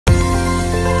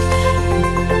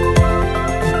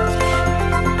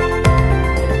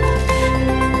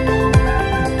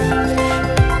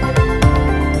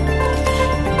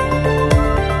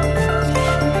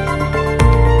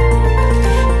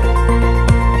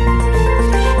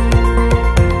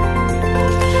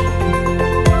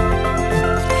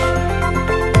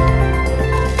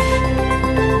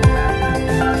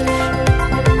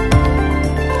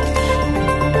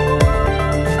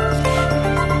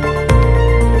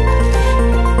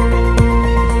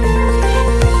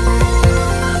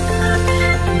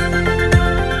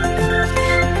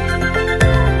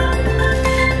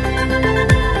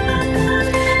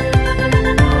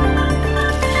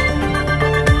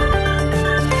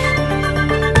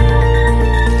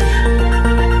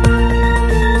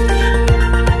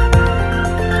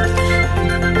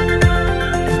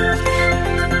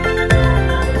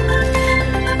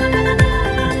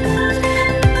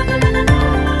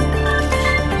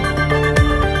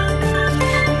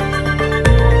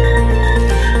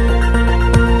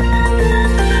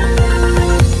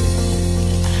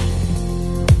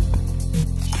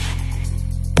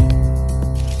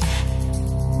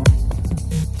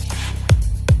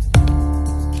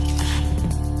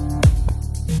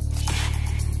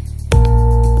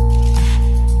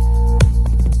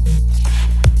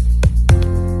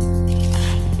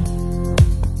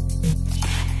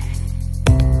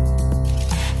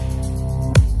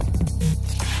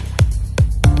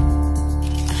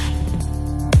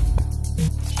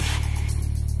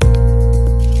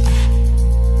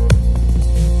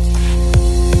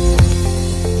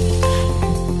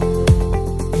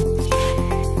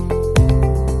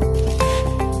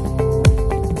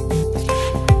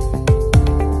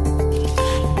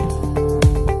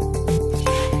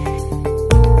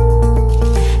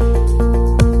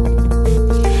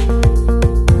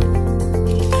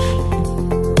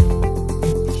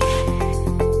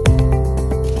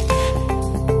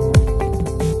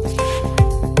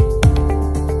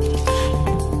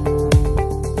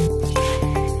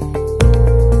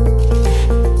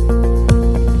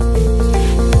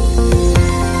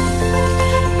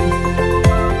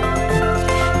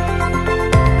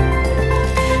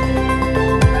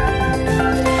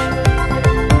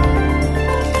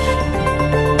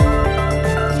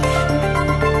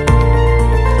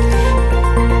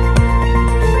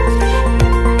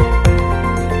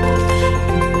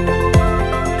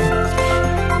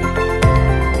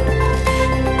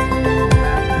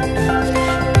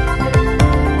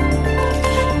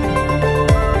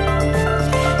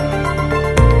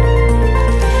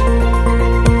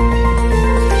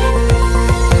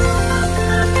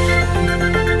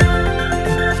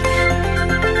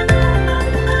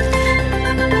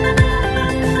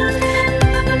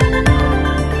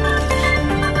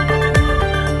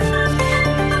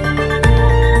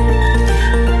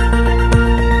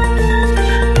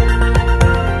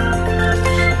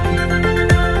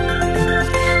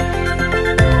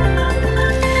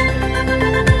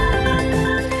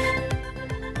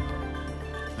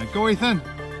Nathan.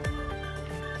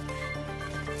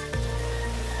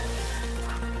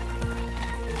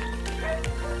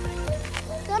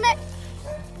 Done it.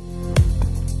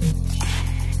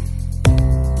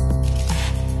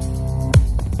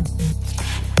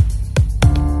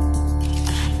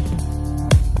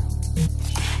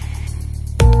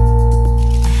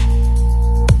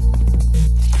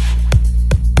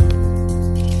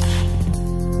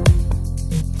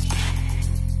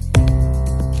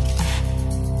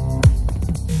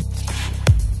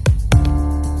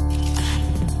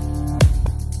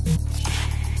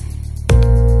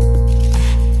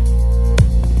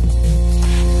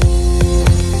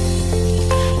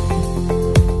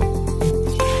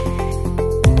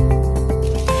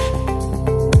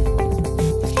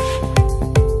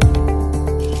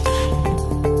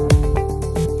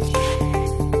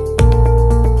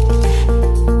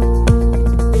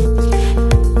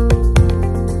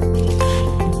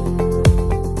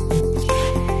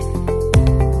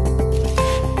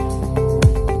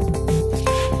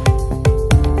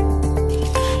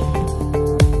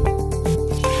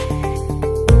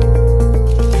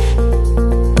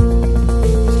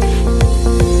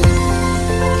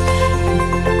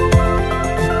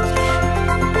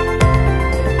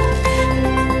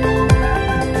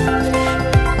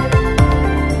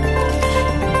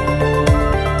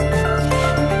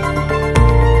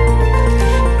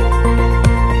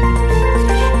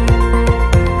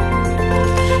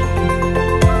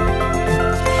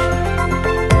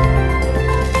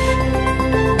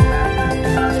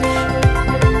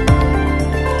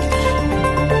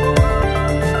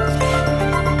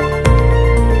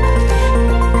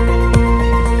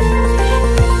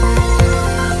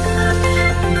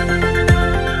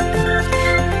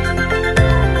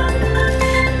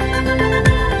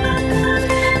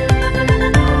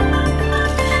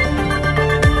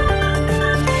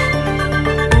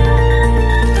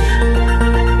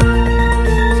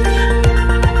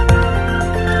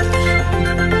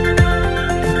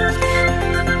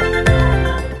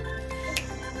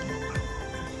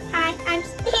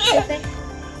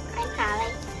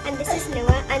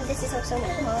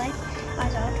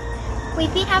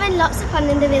 We've been having lots of fun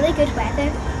in the really good weather.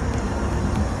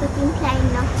 We've been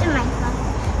playing lots of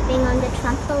Minecraft, being on the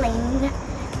trampoline,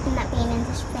 and being in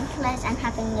the sprinklers and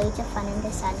having loads of fun in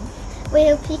the sun. We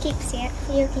hope you keep safe.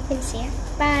 You're keeping safe.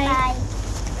 Bye. Bye.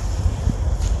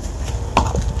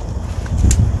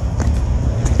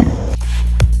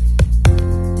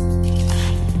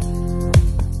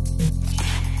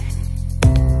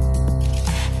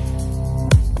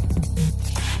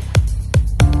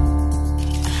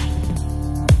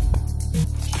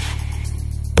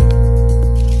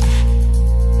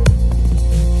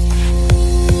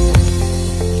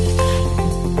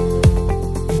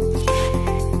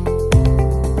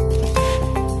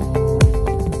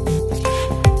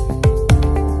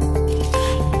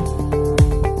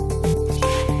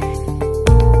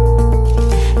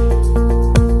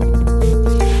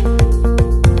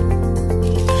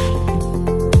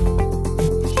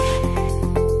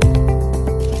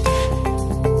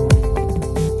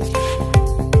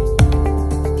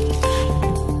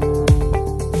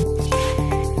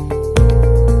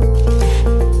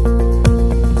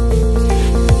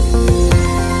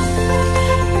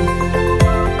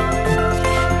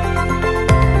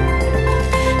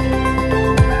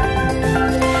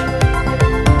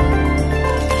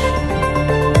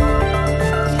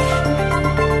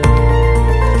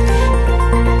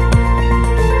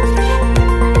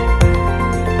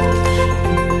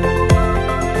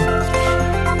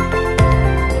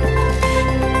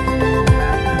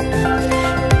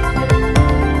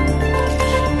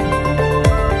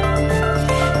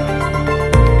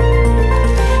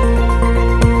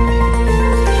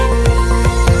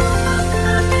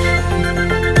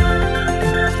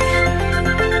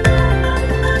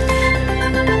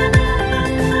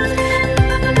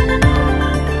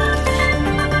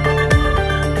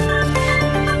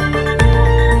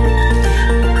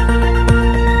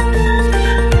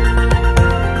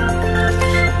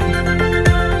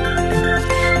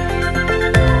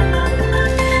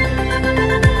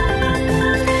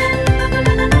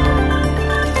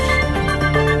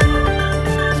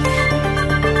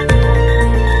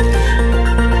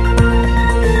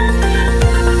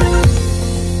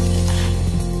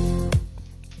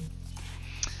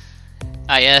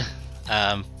 Hiya,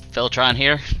 Philtron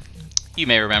here. You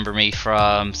may remember me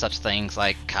from such things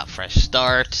like Cat Fresh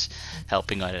Start,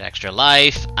 helping out at Extra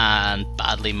Life, and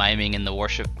badly miming in the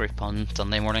worship group on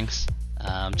Sunday mornings.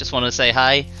 Just wanted to say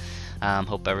hi.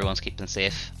 Hope everyone's keeping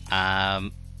safe.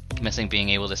 Missing being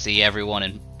able to see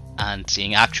everyone and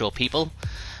seeing actual people.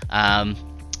 But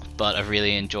but I've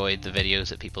really enjoyed the videos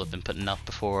that people have been putting up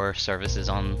before services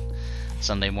on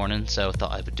Sunday morning, so I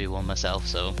thought I would do one myself.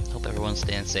 So hope everyone's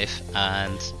staying safe,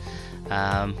 and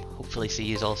hopefully see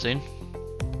you all soon.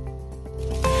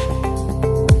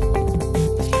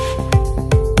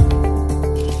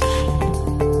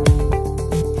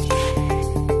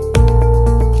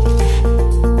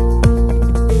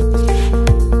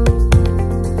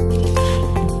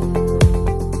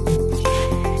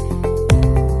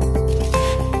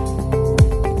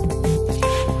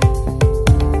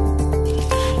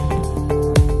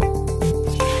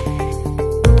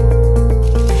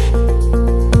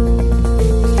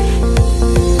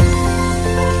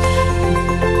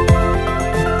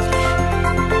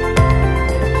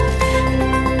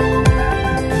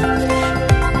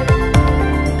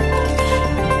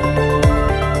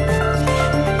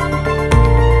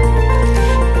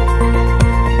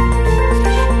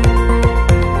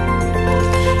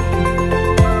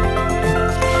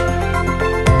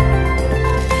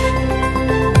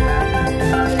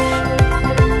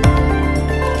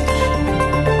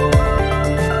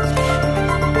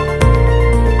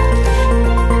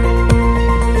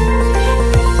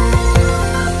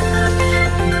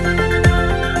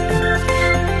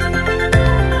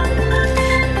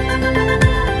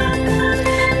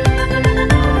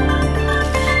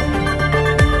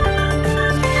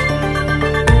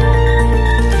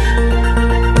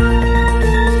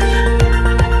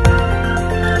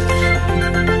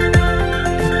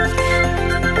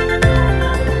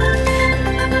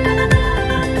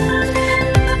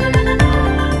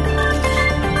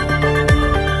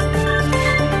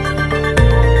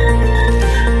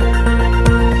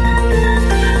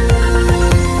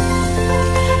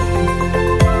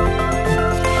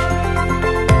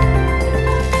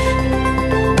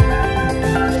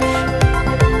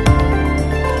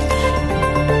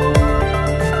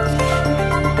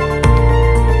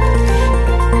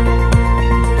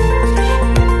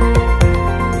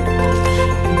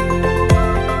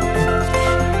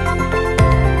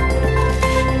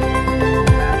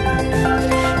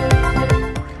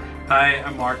 Hi,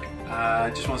 I'm Mark.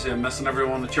 I just want to say I'm missing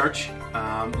everyone at church.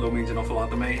 Lowe means an awful lot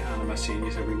to me, and I miss seeing you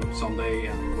every Sunday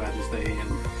and Wednesday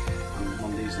and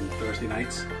Mondays and Thursday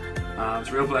nights. It's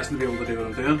a real blessing to be able to do what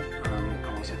I'm doing, and I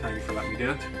want to say thank you for letting me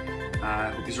do it.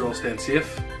 I hope you're all staying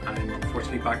safe. I'm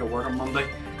unfortunately back at work on Monday,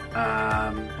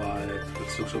 but with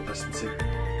social distancing.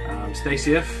 Stay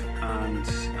safe, and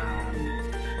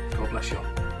God bless you all.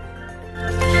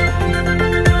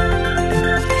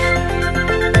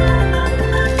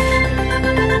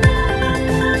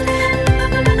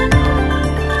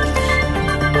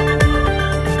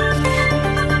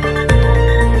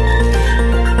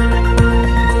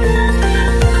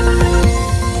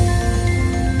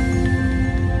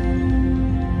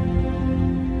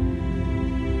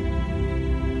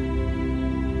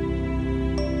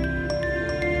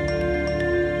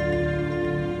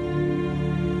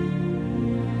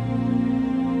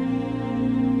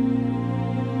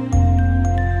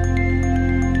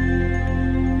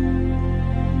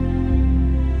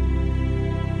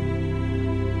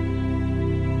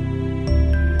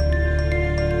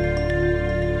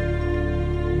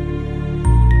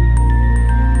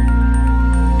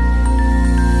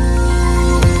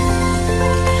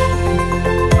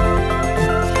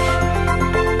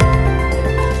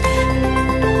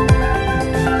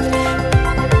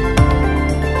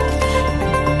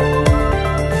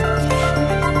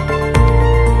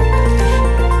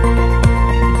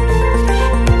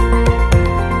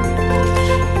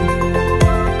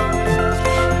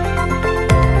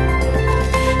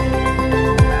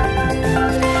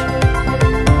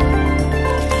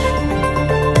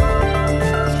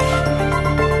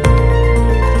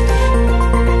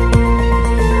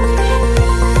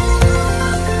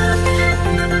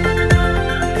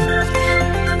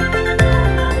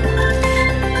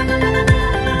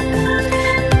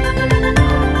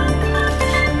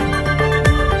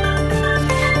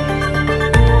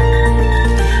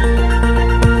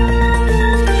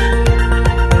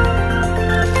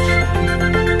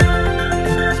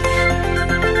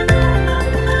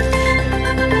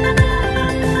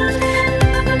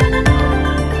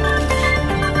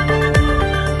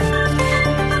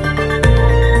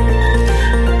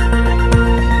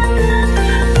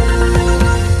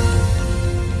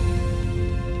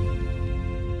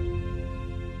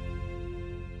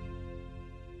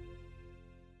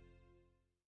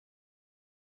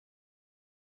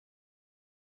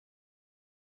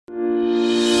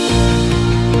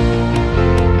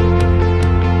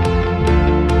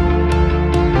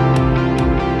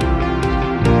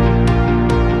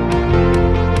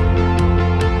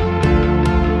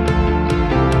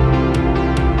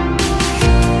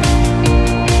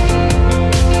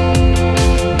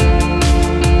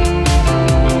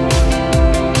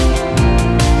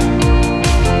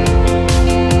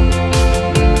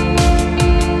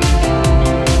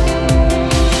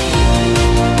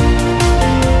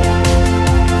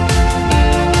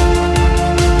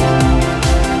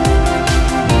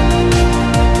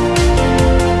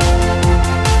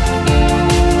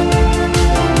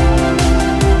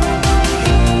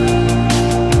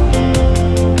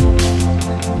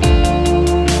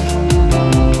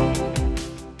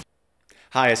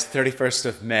 Hi, it's 31st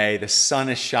of May. The sun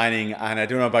is shining, and I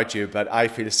don't know about you, but I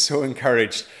feel so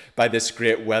encouraged by this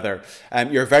great weather.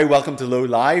 You're very welcome to Lowe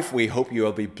Live. We hope you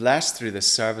will be blessed through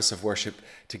this service of worship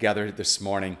together this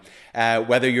morning.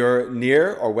 Whether you're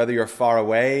near or whether you're far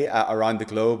away around the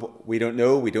globe, we don't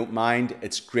know, we don't mind.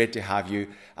 It's great to have you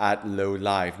at Lowe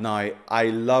Live. Now, I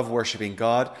love worshiping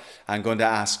God. I'm going to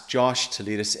ask Josh to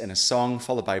lead us in a song,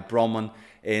 followed by Bronwyn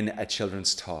in a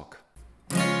children's talk.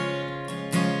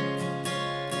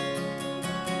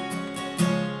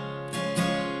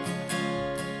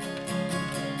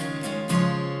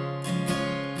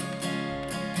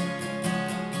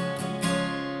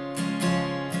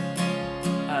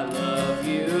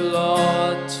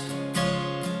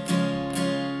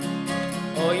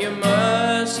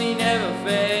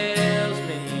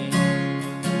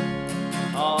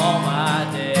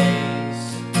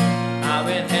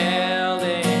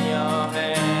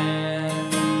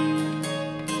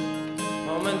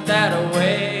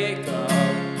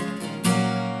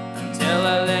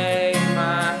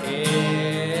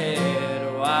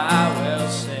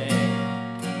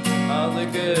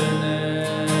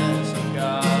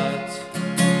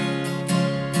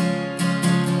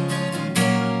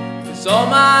 All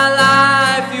my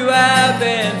life you have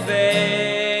been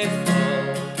faithful,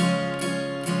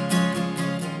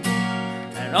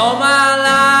 and all my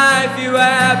life you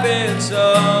have been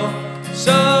so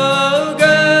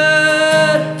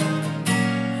good.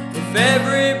 With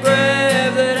every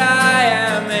breath that I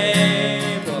am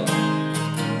able,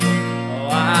 oh,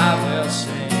 I will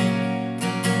sing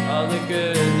of the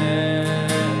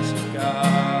goodness of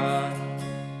God.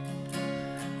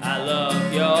 I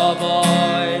love your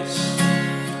voice.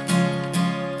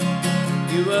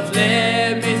 You have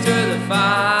led me through the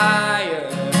fire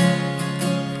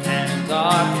and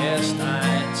darkest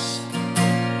nights.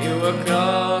 You were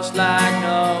close like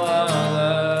no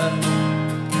other.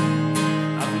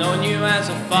 I've known you as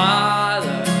a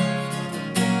father.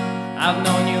 I've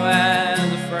known you as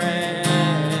a friend,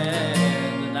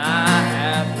 and I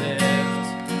have lived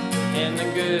in the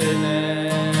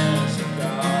goodness of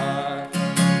God.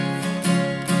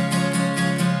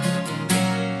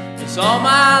 It's all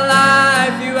my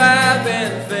life you have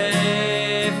been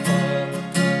faithful,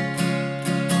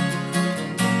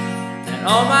 and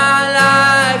all my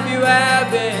life you have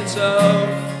been so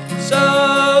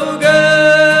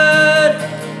good.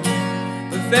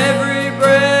 With every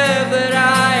breath that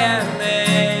I am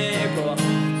able,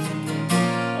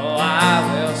 oh, I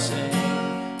will sing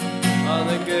of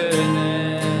the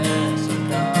goodness of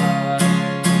God.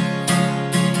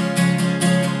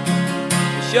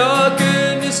 'Cause your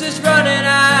goodness is running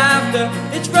after,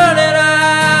 it's running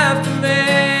after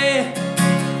me.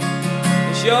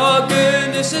 'Cause your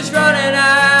goodness is running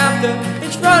after,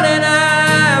 it's running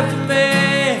after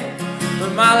me.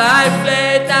 With my life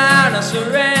laid down, I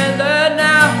surrender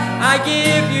now. I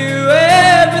give you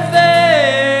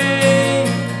everything.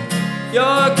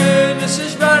 Your goodness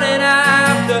is running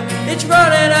after, it's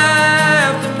running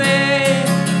after me.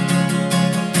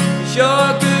 'Cause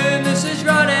your goodness is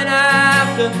running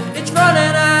after, it's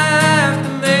running after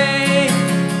me.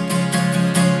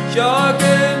 Your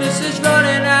goodness is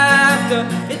running after,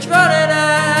 it's running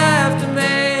after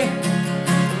me.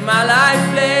 My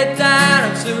life laid down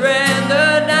and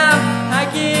surrender now. I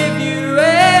give you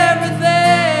everything.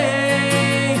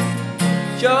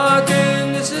 Your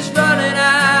goodness is running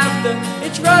after,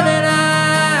 it's running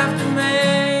after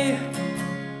me.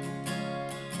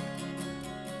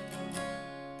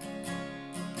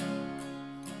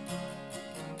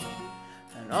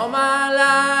 And all my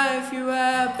life you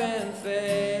have been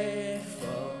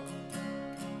faithful,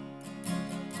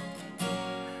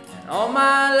 and all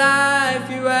my life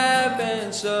you have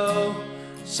been so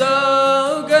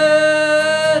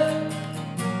good.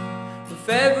 With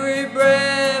every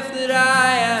breath that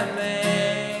I am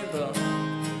able,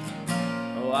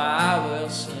 oh, I will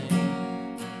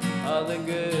sing of the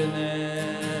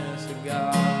goodness of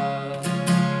God.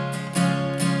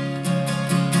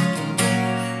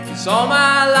 'Cause all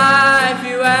my life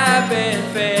you have been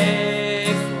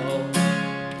faithful,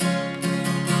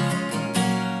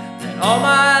 and all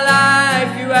my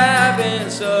life you have been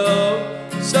so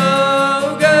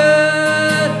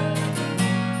good.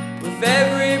 With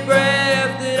every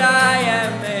breath that I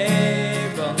am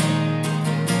able,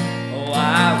 oh,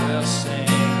 I will sing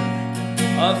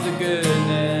of the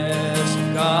goodness of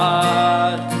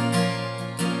God.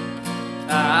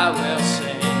 I will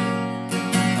sing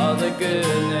of the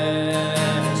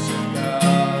goodness of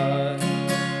God.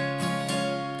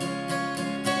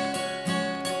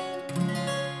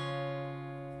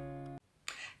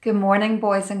 Good morning,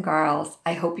 boys and girls.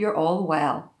 I hope you're all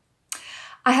well.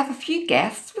 I have a few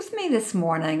guests with me this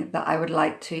morning that I would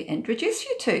like to introduce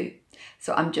you to.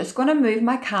 So I'm just going to move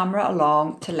my camera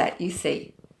along to let you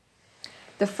see.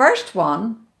 The first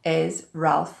one is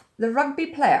Ralph, the rugby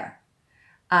player,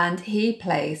 and he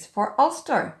plays for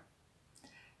Ulster.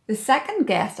 The second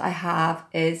guest I have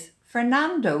is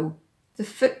Fernando, the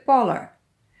footballer,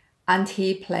 and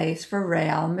he plays for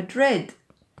Real Madrid.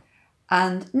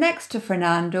 And next to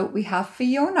Fernando, we have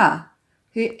Fiona,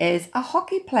 who is a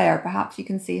hockey player. Perhaps you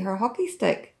can see her hockey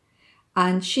stick.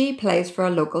 And she plays for a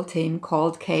local team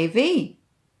called KV.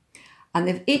 And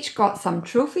they've each got some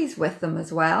trophies with them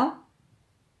as well.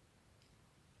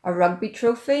 A rugby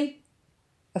trophy,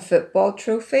 a football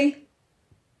trophy,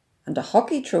 and a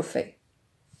hockey trophy.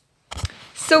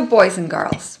 So boys and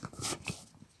girls,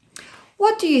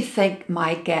 what do you think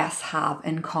my guests have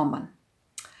in common?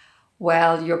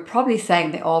 Well, you're probably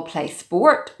saying they all play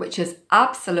sport, which is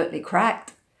absolutely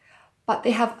correct. But they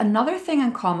have another thing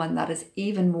in common that is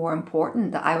even more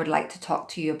important that I would like to talk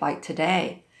to you about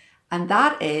today. And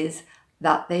that is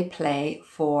that they play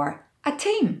for a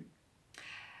team.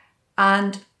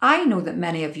 And I know that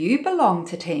many of you belong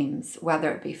to teams,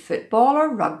 whether it be football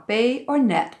or rugby or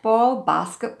netball,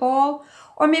 basketball,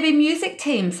 or maybe music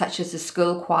teams such as the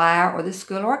school choir or the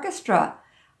school orchestra.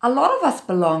 A lot of us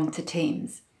belong to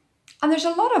teams. And there's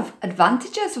a lot of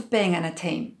advantages of being in a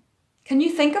team. Can you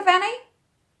think of any?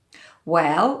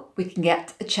 Well, we can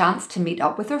get a chance to meet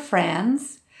up with our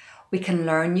friends. We can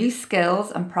learn new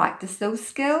skills and practice those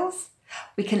skills.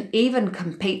 We can even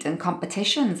compete in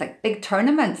competitions like big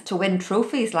tournaments to win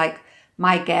trophies like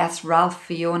my guests Ralph,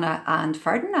 Fiona and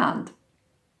Ferdinand.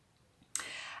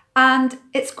 And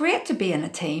it's great to be in a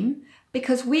team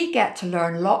because we get to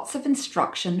learn lots of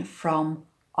instruction from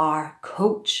our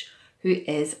coach, who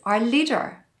is our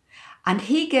leader. And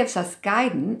he gives us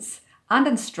guidance and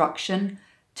instruction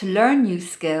to learn new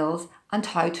skills and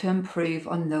how to improve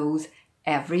on those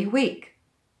every week.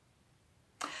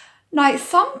 Now,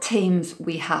 some teams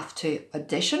we have to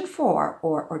audition for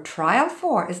or trial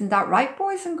for, isn't that right,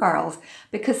 boys and girls?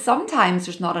 Because sometimes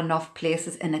there's not enough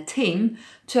places in a team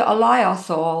to allow us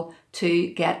all to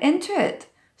get into it.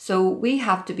 So we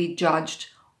have to be judged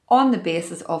on the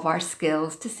basis of our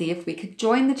skills to see if we could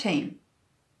join the team.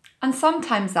 And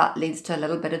sometimes that leads to a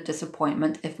little bit of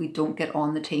disappointment if we don't get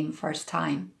on the team first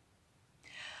time.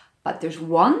 But there's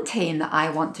one team that I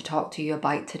want to talk to you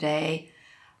about today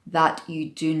that you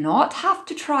do not have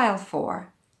to trial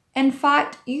for. In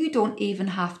fact, you don't even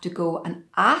have to go and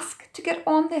ask to get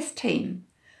on this team.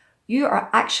 You are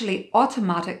actually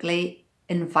automatically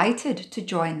invited to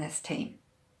join this team.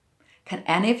 Can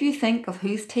any of you think of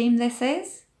whose team this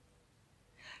is?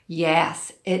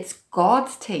 Yes, it's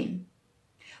God's team.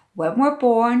 When we're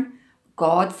born,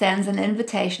 God sends an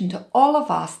invitation to all of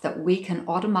us that we can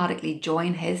automatically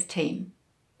join his team.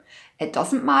 It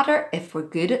doesn't matter if we're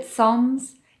good at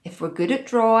sums, if we're good at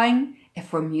drawing,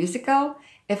 if we're musical,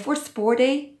 if we're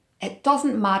sporty. It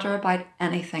doesn't matter about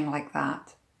anything like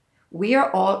that. We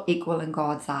are all equal in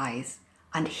God's eyes,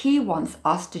 and he wants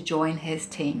us to join his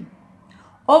team.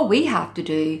 All we have to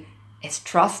do is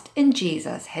trust in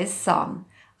Jesus, his son,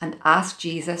 and ask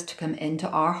Jesus to come into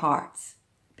our hearts,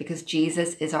 because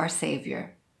Jesus is our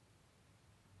Saviour.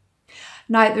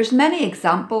 Now, there's many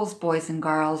examples, boys and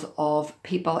girls, of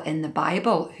people in the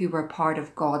Bible who were part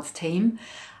of God's team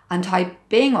and how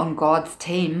being on God's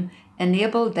team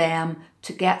enabled them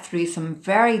to get through some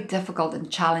very difficult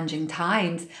and challenging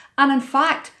times and, in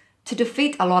fact, to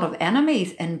defeat a lot of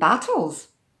enemies in battles.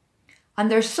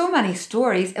 And there's so many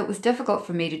stories, it was difficult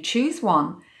for me to choose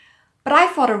one. But I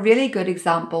thought a really good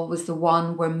example was the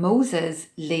one where Moses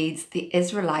leads the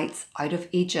Israelites out of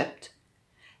Egypt.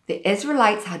 The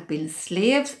Israelites had been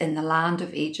slaves in the land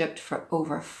of Egypt for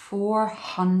over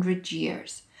 400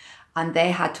 years, and they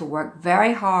had to work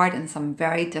very hard in some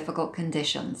very difficult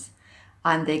conditions,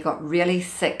 and they got really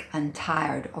sick and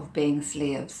tired of being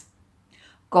slaves.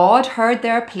 God heard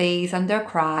their pleas and their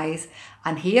cries,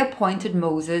 and he appointed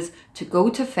Moses to go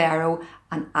to Pharaoh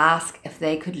and ask if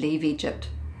they could leave Egypt.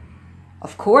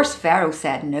 Of course, Pharaoh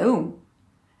said no.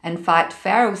 In fact,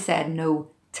 Pharaoh said no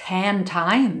 10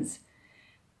 times.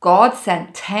 God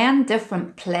sent 10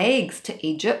 different plagues to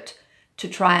Egypt to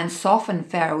try and soften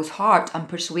Pharaoh's heart and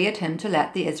persuade him to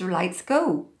let the Israelites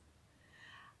go.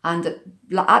 And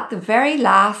at the very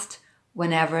last,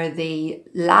 whenever the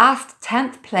last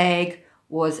 10th plague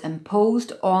was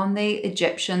imposed on the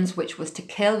Egyptians, which was to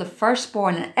kill the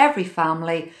firstborn in every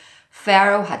family,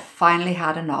 Pharaoh had finally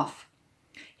had enough.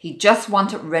 He just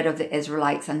wanted rid of the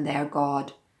Israelites and their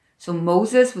God. So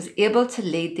Moses was able to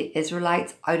lead the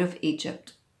Israelites out of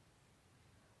Egypt.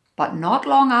 But not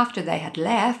long after they had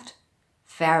left,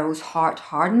 Pharaoh's heart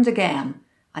hardened again,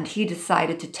 and he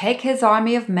decided to take his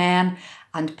army of men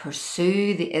and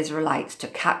pursue the Israelites to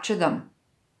capture them.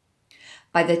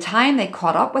 By the time they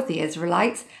caught up with the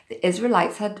Israelites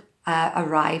had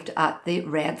arrived at the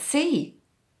Red Sea.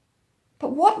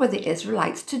 But what were the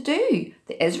Israelites to do?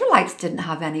 The Israelites didn't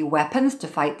have any weapons to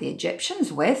fight the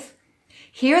Egyptians with.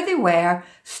 Here they were,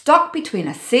 stuck between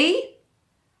a sea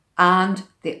and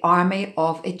the army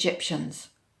of Egyptians.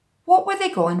 What were they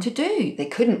going to do? They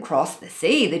couldn't cross the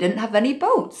sea. They didn't have any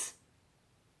boats.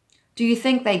 Do you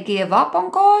think they gave up on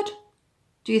God?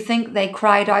 Do you think they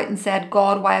cried out and said,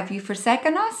 God, why have you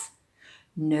forsaken us?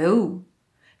 No,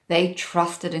 they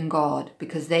trusted in God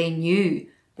because they knew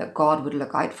that God would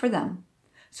look out for them.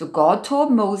 So God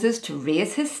told Moses to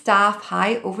raise his staff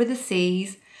high over the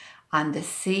seas, and the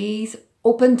seas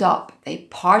opened up. They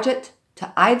parted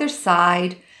to either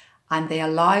side, and they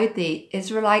allowed the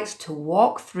Israelites to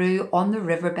walk through on the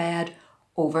riverbed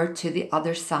over to the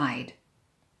other side.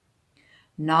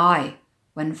 Now,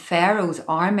 when Pharaoh's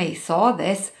army saw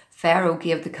this, Pharaoh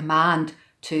gave the command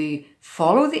to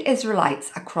follow the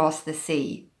Israelites across the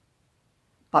sea.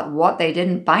 But what they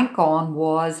didn't bank on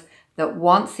was that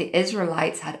once the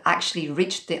Israelites had actually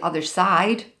reached the other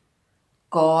side,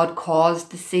 God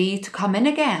caused the sea to come in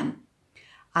again.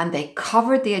 And they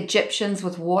covered the Egyptians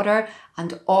with water,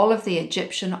 and all of the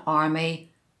Egyptian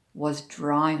army was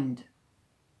drowned.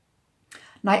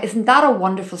 Now, isn't that a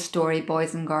wonderful story,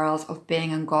 boys and girls, of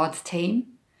being on God's team?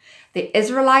 The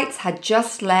Israelites had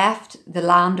just left the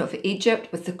land of Egypt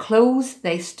with the clothes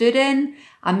they stood in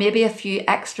and maybe a few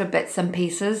extra bits and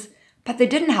pieces, but they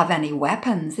didn't have any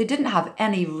weapons. They didn't have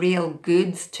any real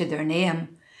goods to their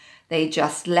name. They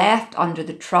just left under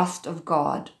the trust of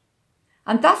God.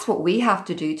 And that's what we have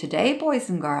to do today, boys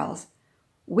and girls.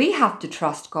 We have to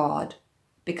trust God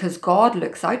because God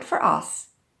looks out for us.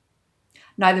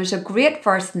 Now, there's a great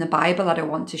verse in the Bible that I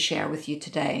want to share with you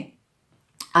today.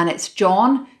 And it's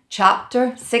John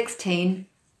chapter 16,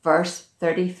 verse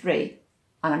 33.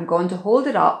 And I'm going to hold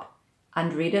it up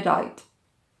and read it out.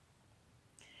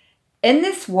 In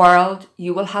this world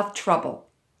you will have trouble,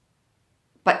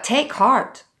 but take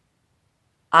heart.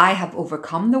 I have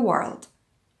overcome the world.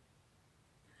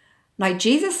 Now,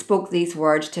 Jesus spoke these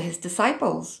words to his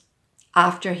disciples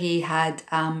after he had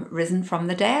risen from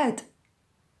the dead.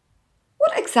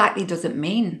 What exactly does it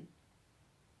mean?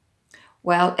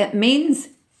 Well, it means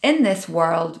in this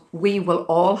world we will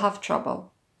all have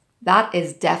trouble. That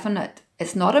is definite.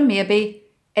 It's not a maybe,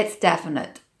 it's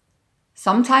definite.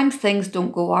 Sometimes things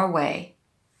don't go our way,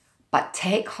 but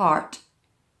take heart.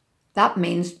 That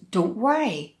means don't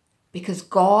worry because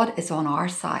God is on our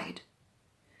side.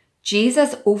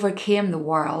 Jesus overcame the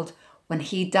world when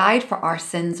he died for our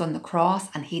sins on the cross,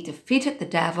 and he defeated the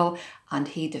devil and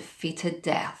he defeated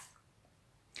death.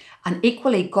 And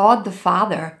equally, God the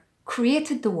Father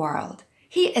created the world.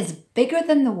 He is bigger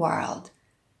than the world.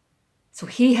 So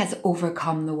he has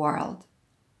overcome the world.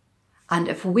 And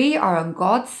if we are on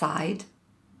God's side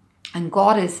and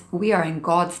we are in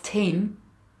God's team,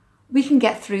 we can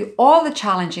get through all the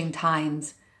challenging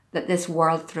times that this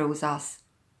world throws us.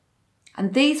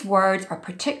 And these words are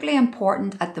particularly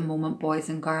important at the moment, boys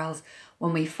and girls,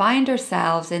 when we find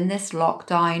ourselves in this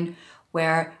lockdown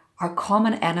where our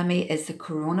common enemy is the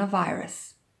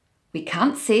coronavirus. We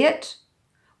can't see it.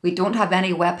 We don't have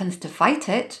any weapons to fight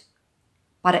it,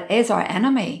 but it is our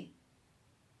enemy.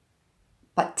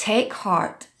 But take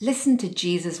heart. Listen to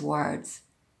Jesus' words.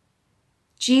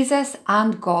 Jesus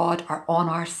and God are on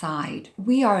our side.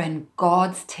 We are in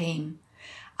God's team.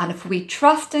 And if we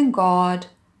trust in God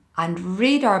and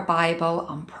read our Bible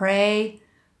and pray,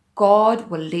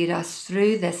 God will lead us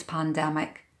through this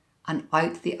pandemic and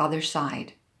out the other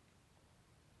side.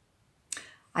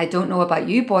 I don't know about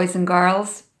you, boys and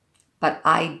girls, but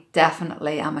I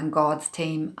definitely am in God's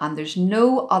team, and there's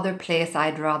no other place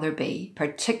I'd rather be,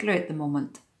 particularly at the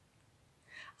moment.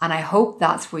 And I hope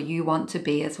that's where you want to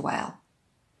be as well.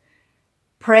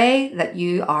 Pray that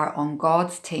you are on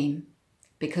God's team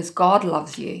because God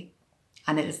loves you,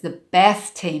 and it is the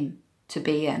best team to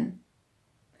be in.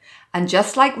 And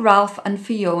just like Ralph and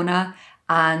Fiona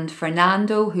and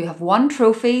Fernando, who have won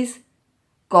trophies,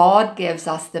 God gives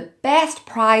us the best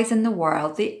prize in the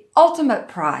world, the ultimate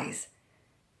prize.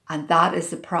 And that is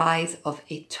the prize of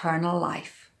eternal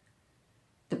life.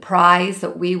 The prize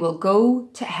that we will go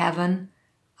to heaven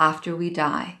after we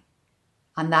die.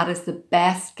 And that is the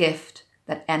best gift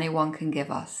that anyone can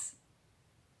give us.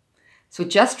 So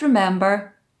just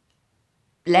remember,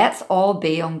 let's all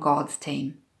be on God's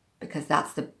team because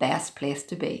that's the best place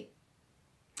to be.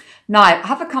 Now, I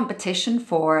have a competition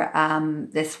for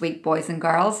this week, boys and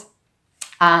girls.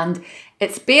 And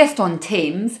it's based on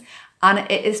teams, and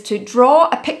it is to draw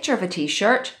a picture of a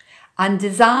t-shirt and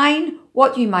design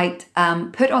what you might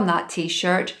put on that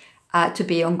t-shirt to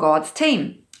be on God's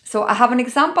team. So I have an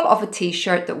example of a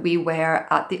t-shirt that we wear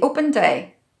at the open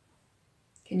day.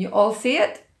 Can you all see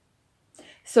it?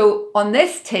 So on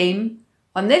this team,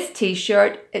 on this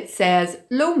t-shirt, it says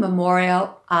Lowe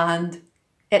Memorial and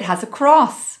it has a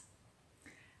cross.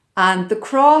 And the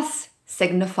cross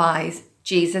signifies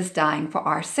Jesus dying for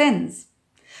our sins.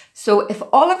 So if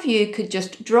all of you could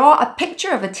just draw a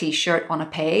picture of a t-shirt on a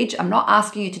page, I'm not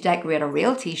asking you to decorate a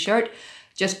real t-shirt,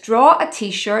 just draw a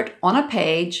t-shirt on a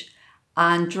page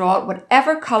and draw it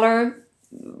whatever colour,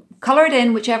 colour it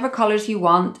in whichever colours you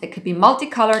want. It could be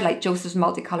multicoloured, like Joseph's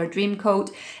multicoloured dream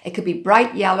coat. It could be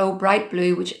bright yellow, bright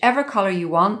blue, whichever colour you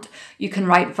want. You can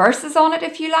write verses on it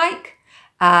if you like.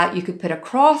 You could put a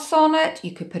cross on it.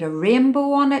 You could put a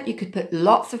rainbow on it. You could put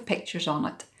lots of pictures on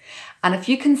it. And if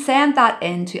you can send that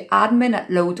in to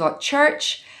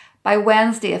admin@lowe.church by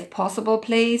Wednesday, if possible,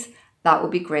 please, that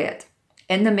would be great.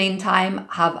 In the meantime,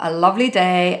 have a lovely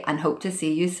day and hope to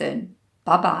see you soon.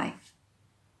 Bye-bye.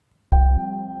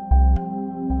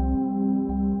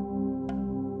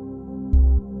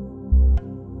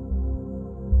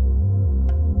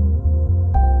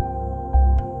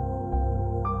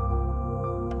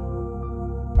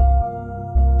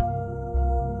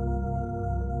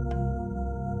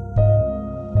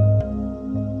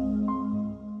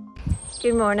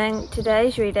 Good morning.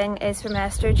 Today's reading is from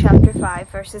Esther chapter 5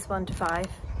 verses 1 to 5.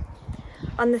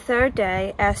 On the third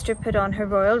day, Esther put on her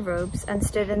royal robes and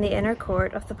stood in the inner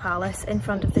court of the palace in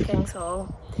front of the king's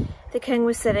hall. The king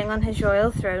was sitting on his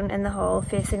royal throne in the hall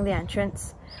facing the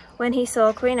entrance. When he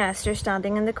saw Queen Esther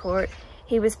standing in the court,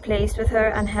 he was pleased with her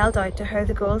and held out to her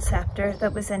the gold scepter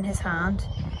that was in his hand.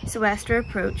 So Esther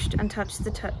approached and touched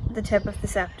the tip of the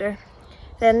scepter.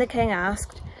 Then the king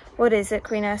asked, "What is it,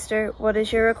 Queen Esther? What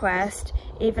is your request?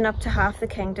 Even up to half the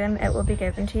kingdom it will be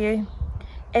given to you."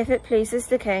 "If it pleases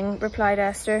the king," replied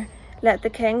Esther, "let the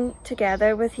king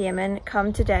together with Haman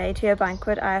come today to a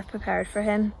banquet I have prepared for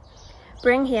him."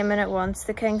 "Bring Haman at once,"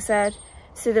 the king said,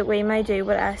 "so that we may do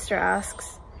what Esther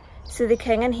asks." So the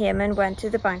king and Haman went to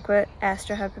the banquet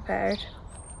Esther had prepared.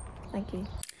 Thank you.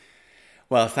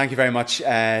 Well, thank you very much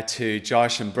to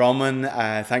Josh and Bronwyn.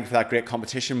 Thank you for that great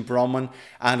competition, Bronwyn,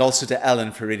 and also to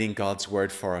Ellen for reading God's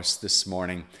word for us this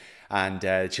morning. And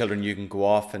children, you can go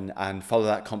off and follow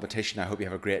that competition. I hope you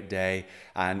have a great day,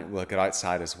 and we'll get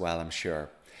outside as well, I'm sure.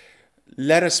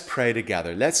 Let us pray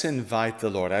together. Let's invite the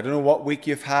Lord. I don't know what week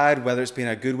you've had, whether it's been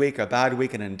a good week, a bad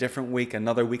week, an indifferent week,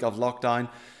 another week of lockdown,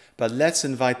 but let's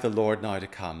invite the Lord now to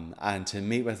come and to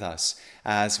meet with us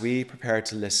as we prepare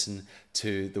to listen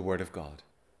to the word of God.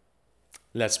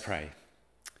 Let's pray.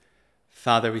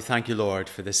 Father, we thank you, Lord,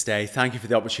 for this day. Thank you for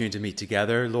the opportunity to meet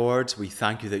together, Lord. We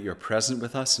thank you that you're present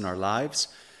with us in our lives,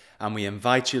 and we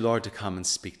invite you, Lord, to come and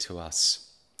speak to us.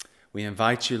 We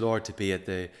invite you, Lord, to be at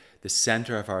the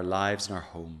center of our lives and our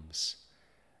homes.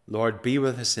 Lord, be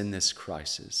with us in this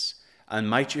crisis, and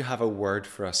might you have a word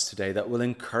for us today that will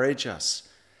encourage us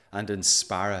and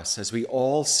inspire us as we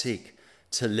all seek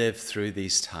to live through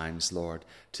these times, Lord,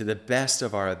 to the best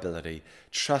of our ability,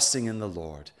 trusting in the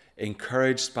Lord,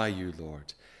 encouraged by you,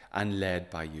 Lord, and led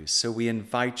by you. So we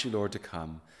invite you, Lord, to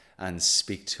come and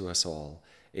speak to us all.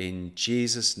 In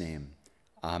Jesus' name,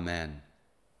 amen.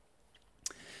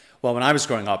 Well, when I was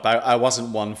growing up, I wasn't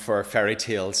one for fairy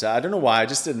tales. I don't know why, I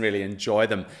just didn't really enjoy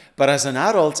them. But as an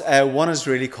adult, one has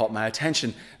really caught my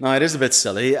attention. Now, it is a bit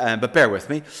silly, but bear with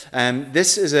me.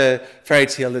 This is a fairy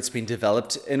tale that's been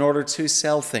developed in order to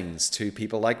sell things to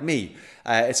people like me.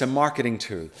 It's a marketing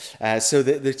tool. So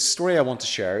the story I want to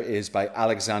share is by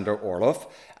Alexander Orlov,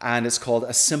 and it's called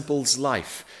A Simple's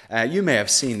Life. You may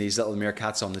have seen these little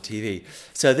meerkats on the TV.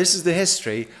 So this is the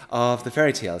history of the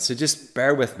fairy tale. So just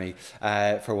bear with me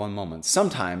for one moment.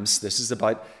 Sometimes this is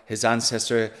about his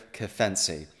ancestor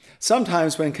Kefensi.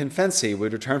 Sometimes when Kefensi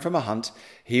would return from a hunt,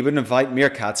 he would invite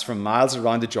meerkats from miles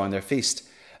around to join their feast.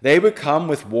 They would come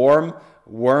with warm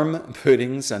worm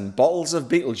puddings and bottles of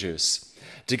beetle juice.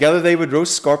 Together they would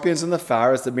roast scorpions in the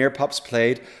fire as the mere pups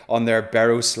played on their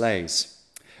barrow sleighs.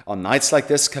 On nights like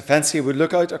this, Kefensi would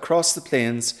look out across the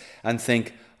plains and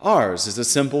think, ours is a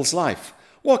simple's life.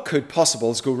 What could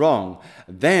possibles go wrong?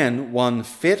 Then, one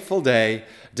fateful day,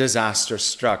 disaster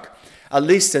struck. At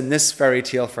least in this fairy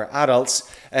tale for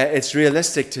adults, it's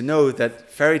realistic to know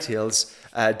that fairy tales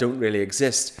don't really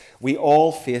exist. We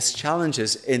all face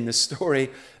challenges in the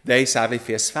story. They sadly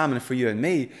face famine. For you and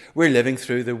me, we're living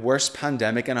through the worst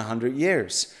pandemic in 100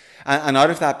 years. And out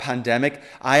of that pandemic,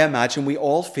 I imagine we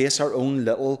all face our own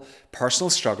little personal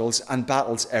struggles and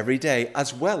battles every day,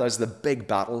 as well as the big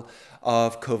battle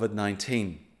of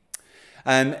COVID-19.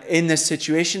 In this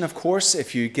situation, of course,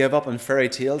 if you give up on fairy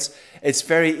tales, it's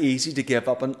very easy to give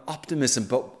up on optimism.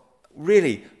 But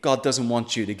really, God doesn't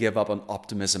want you to give up on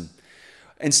optimism.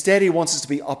 Instead, he wants us to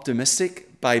be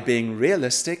optimistic by being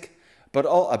realistic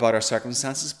about our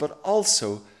circumstances, but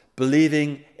also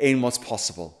believing in what's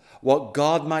possible, what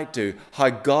God might do, how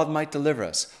God might deliver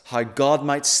us, how God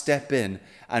might step in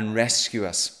and rescue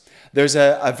us. There's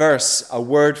a verse, a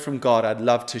word from God I'd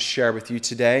love to share with you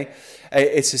today.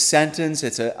 It's a sentence,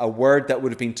 it's a word that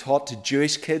would have been taught to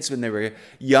Jewish kids when they were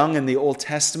young in the Old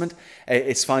Testament.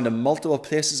 It's found in multiple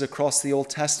places across the Old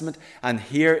Testament. And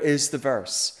here is the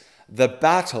verse. The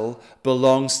battle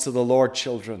belongs to the Lord,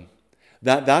 children.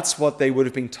 That's what they would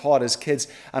have been taught as kids.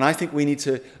 And I think we need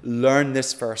to learn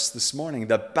this verse this morning.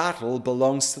 The battle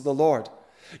belongs to the Lord.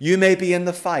 You may be in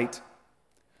the fight,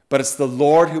 but it's the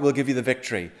Lord who will give you the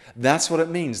victory. That's what it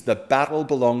means. The battle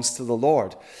belongs to the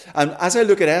Lord. And as I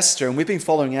look at Esther, and we've been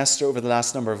following Esther over the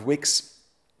last number of weeks,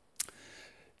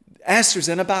 Esther's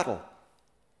in a battle.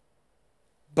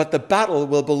 But the battle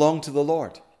will belong to the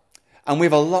Lord. And we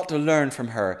have a lot to learn from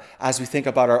her as we think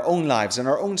about our own lives and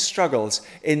our own struggles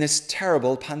in this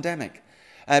terrible pandemic.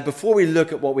 Before we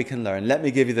look at what we can learn, let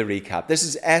me give you the recap. This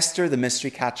is Esther the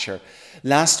Mystery Catcher.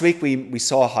 Last week we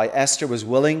saw how Esther was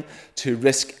willing to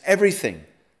risk everything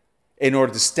in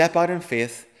order to step out in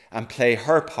faith and play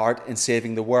her part in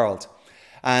saving the world.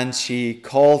 And she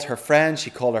called her friends,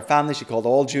 she called her family, she called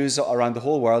all Jews around the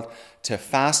whole world to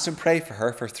fast and pray for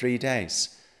her for 3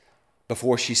 days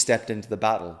before she stepped into the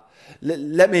battle.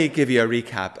 Let me give you a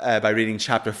recap by reading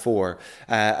chapter 4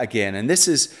 again. And this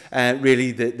is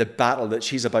really the battle that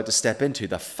she's about to step into,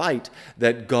 the fight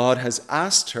that God has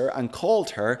asked her and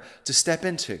called her to step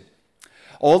into.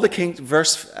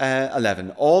 Verse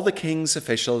 11, all the king's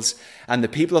officials and the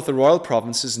people of the royal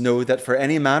provinces know that for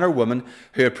any man or woman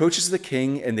who approaches the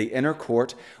king in the inner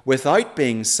court without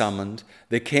being summoned,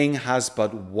 the king has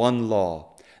but one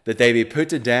law, that they be put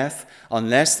to death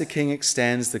unless the king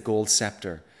extends the gold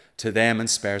scepter to them and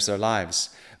spares their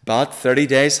lives. But 30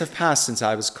 days have passed since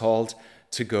I was called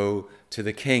to go to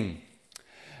the king.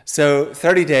 So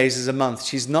 30 days is a month.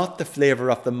 She's not the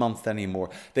flavor of the month anymore.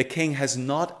 The king has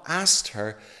not asked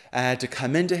her to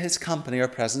come into his company or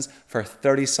presence for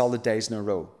 30 solid days in a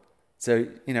row. So,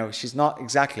 she's not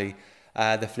exactly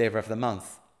the flavor of the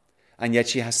month. And yet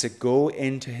she has to go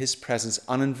into his presence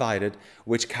uninvited,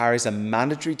 which carries a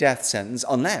mandatory death sentence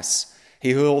unless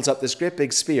he holds up this great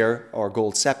big spear or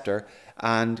gold scepter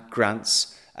and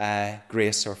grants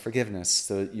grace or forgiveness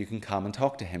so that you can come and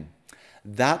talk to him.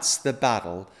 That's the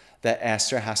battle that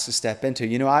Esther has to step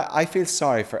into. I feel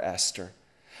sorry for Esther.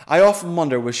 I often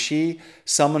wonder, was she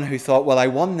someone who thought, well, I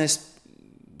won this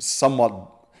somewhat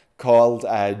called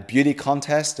a beauty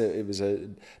contest. It was a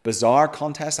bizarre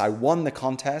contest. I won the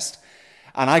contest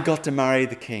and I got to marry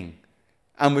the king.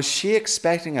 And was she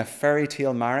expecting a fairy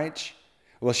tale marriage?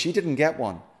 Well, she didn't get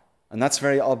one, and that's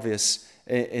very obvious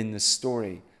in the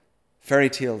story. Fairy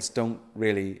tales don't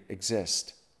really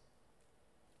exist.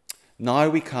 Now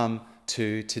we come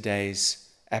to today's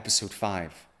episode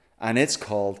 5, and it's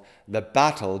called The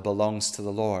Battle Belongs to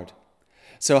the Lord.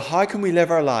 So how can we live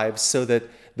our lives so that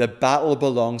the battle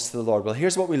belongs to the Lord? Well,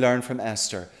 here's what we learn from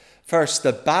Esther. First,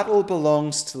 the battle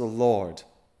belongs to the Lord.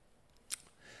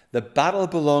 The battle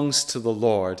belongs to the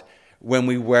Lord when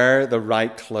we wear the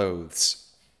right clothes.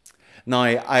 Now,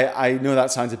 I know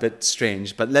that sounds a bit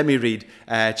strange, but let me read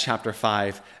chapter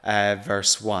 5,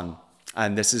 verse 1.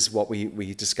 And this is what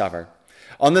we discover.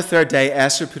 On the 3rd day,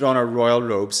 Esther put on her royal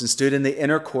robes and stood in the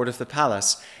inner court of the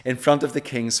palace in front of the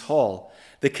king's hall.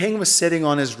 The king was sitting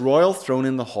on his royal throne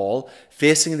in the hall,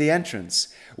 facing the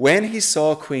entrance. When he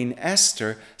saw Queen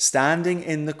Esther standing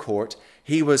in the court,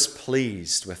 he was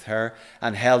pleased with her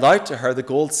and held out to her the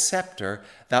gold scepter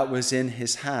that was in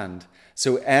his hand.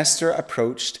 So Esther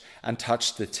approached and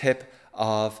touched the tip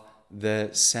of the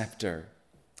scepter.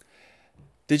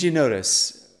 Did you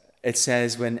notice? It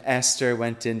says when Esther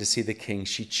went in to see the king,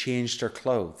 she changed her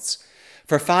clothes.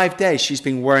 For 5 days, she's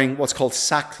been wearing what's called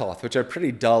sackcloth, which are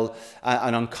pretty dull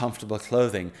and uncomfortable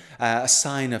clothing, a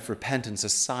sign of repentance, a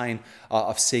sign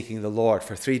of seeking the Lord.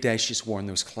 For 3 days, she's worn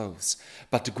those clothes.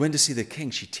 But to go in to see the king,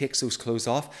 she takes those clothes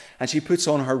off and she puts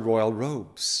on her royal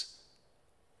robes.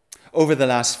 Over the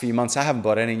last few months, I haven't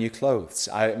bought any new clothes.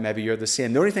 Maybe you're the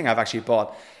same. The only thing I've actually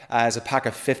bought is a pack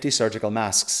of 50 surgical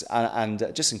masks, and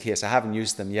just in case. I haven't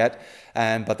used them yet,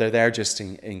 but they're there just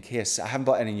in case. I haven't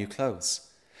bought any new clothes.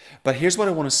 But here's what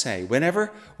I want to say.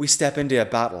 Whenever we step into a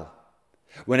battle,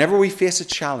 Whenever we face a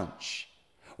challenge,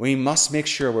 we must make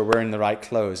sure we're wearing the right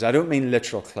clothes. I don't mean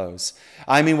literal clothes.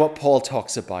 I mean what Paul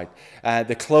talks about,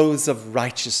 the clothes of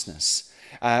righteousness,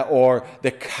 or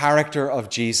the character of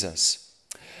Jesus.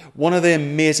 One of the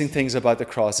amazing things about the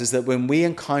cross is that when we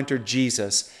encounter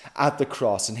Jesus at the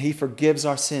cross and he forgives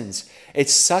our sins,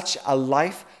 it's such a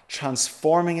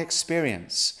life-transforming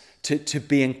experience to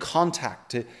be in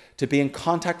contact, to be in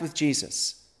contact with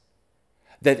Jesus,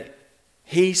 that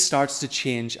he starts to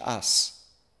change us.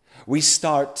 We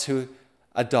start to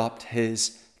adopt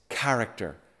his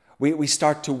character. We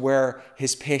start to wear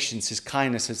his patience, his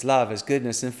kindness, his love, his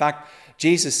goodness. In fact,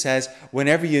 Jesus says,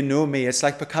 whenever you know me, it's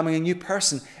like becoming a new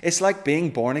person. It's like being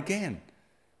born again.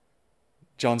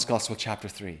 John's Gospel, chapter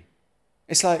 3.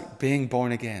 It's like being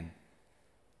born again.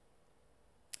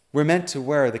 We're meant to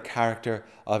wear the character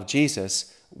of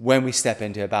Jesus when we step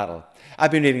into a battle. I've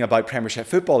been reading about Premiership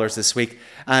footballers this week,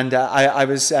 and I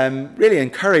was really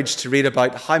encouraged to read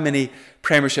about how many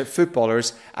Premiership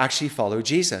footballers actually follow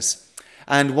Jesus.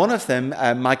 And one of them,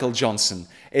 Michael Johnson,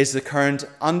 is the current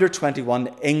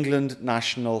under-21 England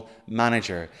national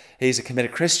manager. He's a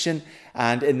committed Christian,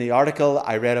 and in the article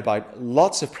I read about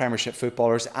lots of Premiership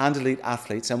footballers and elite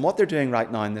athletes, and what they're doing right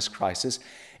now in this crisis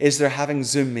is they're having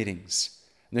Zoom meetings.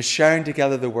 And they're sharing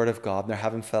together the Word of God, and they're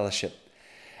having fellowship.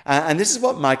 And this is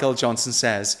what Michael Johnson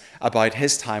says about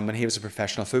his time when he was a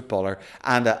professional footballer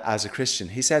and as a Christian.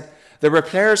 He said, there were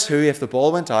players who, if the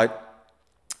ball went out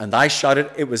and I shouted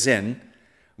it was in,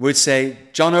 would say,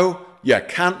 Jono, you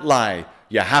can't lie.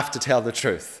 You have to tell the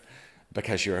truth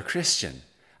because you're a Christian.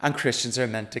 And Christians are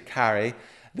meant to carry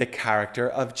the character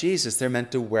of Jesus. They're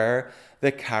meant to wear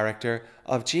the character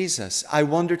of Jesus. I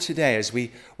wonder today, as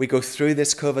we go through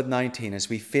this COVID-19, as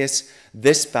we face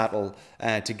this battle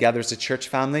together as a church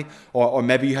family, or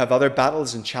maybe you have other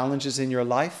battles and challenges in your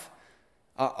life,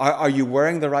 are you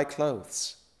wearing the right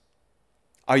clothes?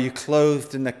 Are you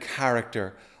clothed in the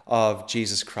character of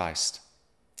Jesus Christ?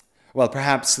 Well,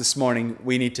 perhaps this morning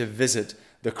we need to visit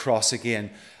the cross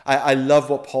again. I love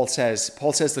what Paul says.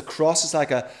 Paul says the cross is like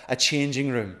a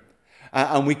changing room.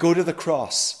 And we go to the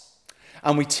cross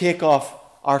and we take off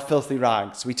our filthy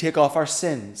rags. We take off our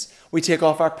sins. We take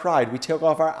off our pride. We take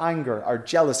off our anger, our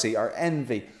jealousy, our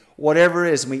envy, whatever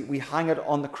it is. We hang it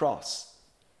on the cross.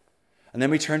 And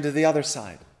then we turn to the other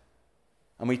side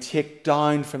and we take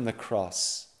down from the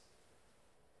cross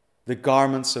the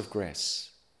garments of grace,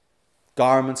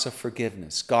 garments of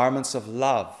forgiveness, garments of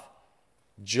love,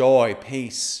 joy,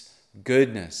 peace,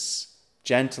 goodness,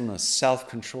 gentleness,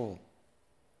 self-control.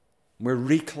 We're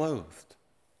reclothed.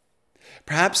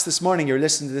 Perhaps this morning you're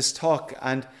listening to this talk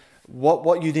and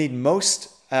what you need most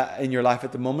in your life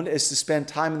at the moment is to spend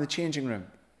time in the changing room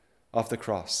of the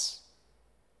cross,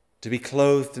 to be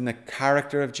clothed in the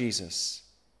character of Jesus.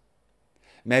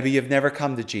 Maybe you've never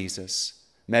come to Jesus.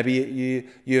 Maybe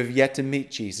you have yet to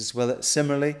meet Jesus. Well,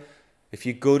 similarly, if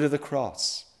you go to the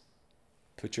cross,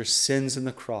 put your sins in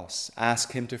the cross,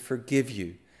 ask him to forgive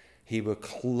you, he will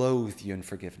clothe you in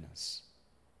forgiveness.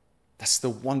 That's the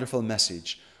wonderful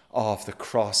message of the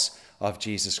cross of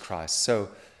Jesus Christ. So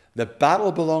the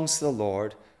battle belongs to the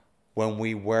Lord when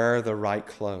we wear the right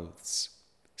clothes.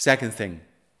 Second thing,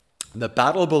 the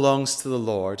battle belongs to the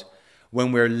Lord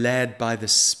when we're led by the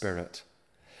Spirit.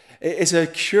 It's a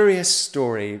curious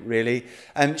story, really.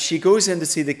 She goes in to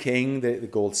see the king. The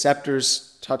gold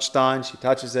scepter's touched down. She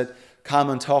touches it. Come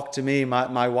and talk to me.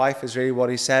 My wife is really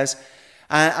what he says.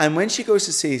 And when she goes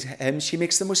to see him, she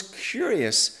makes the most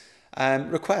curious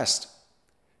request.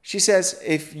 She says,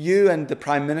 if you and the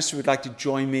Prime Minister would like to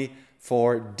join me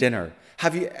for dinner,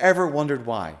 have you ever wondered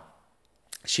why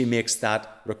she makes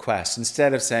that request?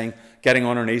 Instead of saying, getting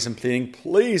on her knees and pleading,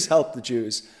 please help the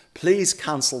Jews, please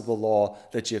cancel the law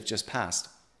that you've just passed.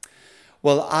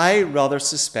 Well, I rather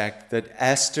suspect that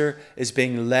Esther is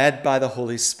being led by the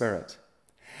Holy Spirit,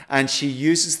 and she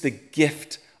uses the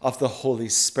gift of the Holy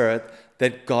Spirit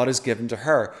that God has given to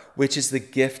her, which is the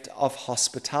gift of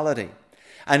hospitality.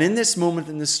 And in this moment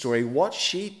in the story, what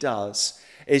she does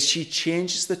is she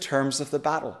changes the terms of the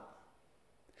battle.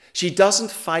 She doesn't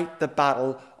fight the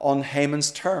battle on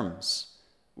Haman's terms,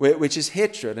 which is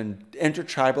hatred and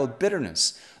intertribal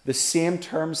bitterness, the same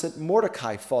terms that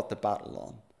Mordecai fought the battle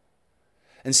on.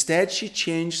 Instead, she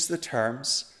changes the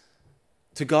terms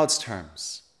to God's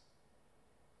terms.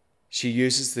 She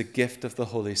uses the gift of the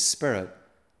Holy Spirit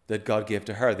that God gave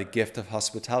to her, the gift of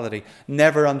hospitality.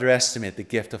 Never underestimate the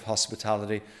gift of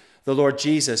hospitality. The Lord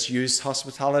Jesus used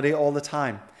hospitality all the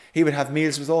time. He would have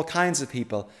meals with all kinds of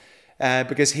people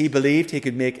because he believed he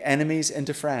could make enemies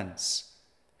into friends.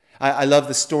 I love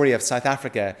the story of South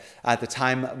Africa at the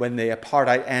time when the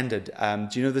apartheid ended.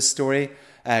 Do you know the story?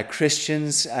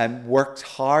 Christians worked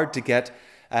hard to get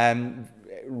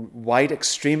white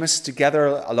extremists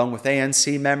together along with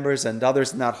ANC members and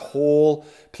others in that whole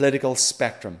political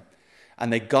spectrum.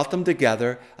 And they got them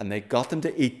together and they got them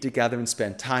to eat together and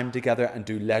spend time together and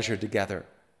do leisure together.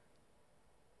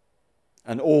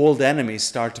 And old enemies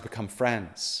started to become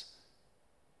friends.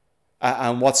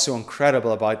 And what's so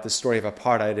incredible about the story of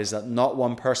apartheid is that not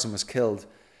one person was killed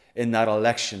in that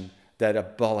election that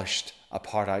abolished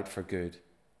apartheid for good.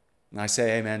 And I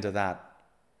say amen to that.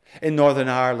 In Northern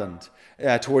Ireland,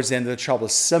 towards the end of the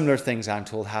Troubles, similar things, I'm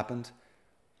told, happened.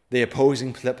 The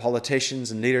opposing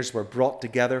politicians and leaders were brought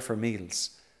together for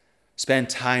meals, spend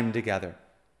time together,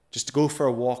 just to go for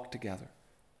a walk together,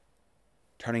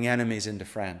 turning enemies into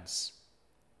friends.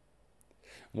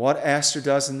 What Esther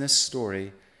does in this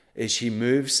story is she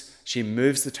moves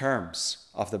the terms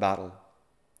of the battle.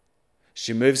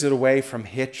 She moves it away from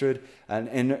hatred and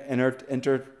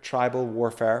intertribal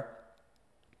warfare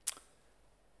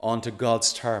onto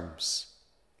God's terms,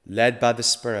 led by the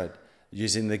Spirit,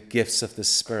 using the gifts of the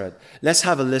Spirit. Let's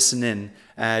have a listen in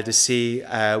to see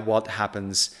what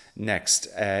happens next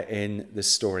in the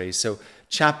story. So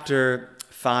chapter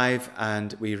 5,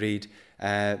 and we read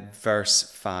verse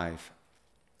 5.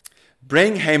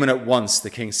 "Bring Haman at once," the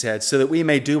king said, "so that we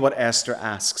may do what Esther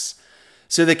asks."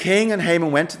 So the king and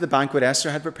Haman went to the banquet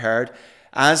Esther had prepared.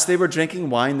 As they were drinking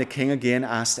wine, the king again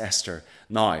asked Esther,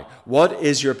 "Now, what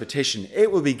is your petition?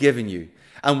 It will be given you.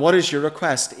 And what is your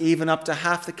request? Even up to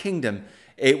half the kingdom,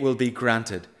 it will be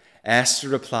granted." Esther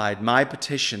replied, "My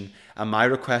petition and my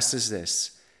request is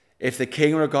this. If the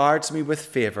king regards me with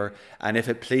favor, and if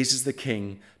it pleases the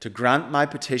king to grant my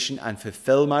petition and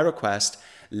fulfill my request,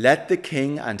 let the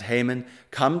king and Haman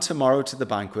come tomorrow to the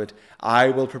banquet. I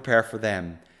will prepare for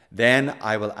them. Then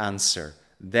I will answer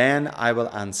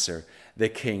the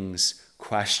king's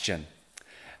question."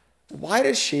 Why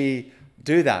does she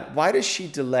do that? Why does she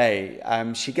delay?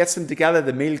 She gets them together,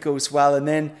 the meal goes well, and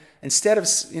then instead of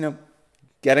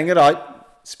getting it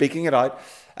out, speaking it out,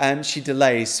 she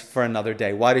delays for another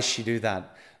day. Why does she do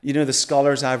that? The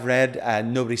scholars I've read,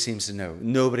 nobody seems to know.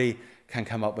 Nobody can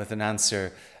come up with an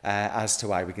answer as to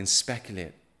why. We can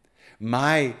speculate.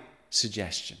 My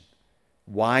suggestion,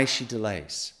 why she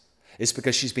delays, is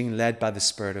because she's being led by the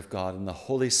Spirit of God, and the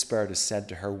Holy Spirit has said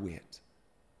to her, wait,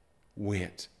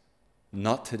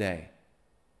 not today.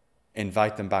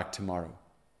 Invite them back tomorrow.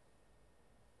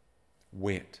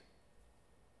 Wait.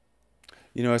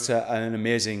 It's an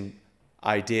amazing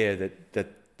idea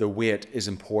that the wait is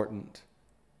important.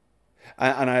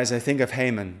 And as I think of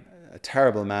Haman, a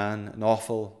terrible man, an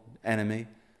awful enemy,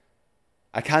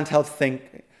 I can't help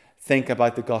think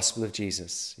about the gospel of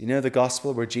Jesus. The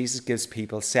gospel where Jesus gives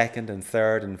people second and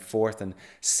third and fourth and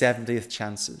 70th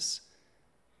chances.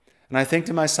 And I think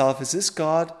to myself, is this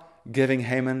God giving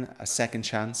Haman a second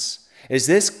chance? Is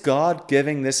this God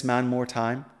giving this man more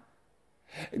time?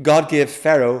 God gave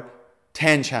Pharaoh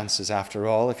 10 chances after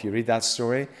all, if you read that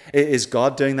story. Is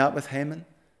God doing that with Haman?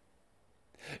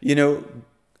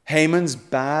 Haman's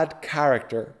bad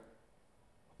character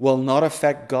will not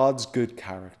affect God's good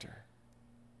character.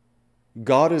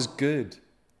 God is good,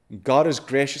 God is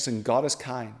gracious, and God is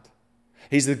kind.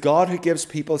 He's the God who gives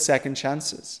people second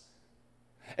chances.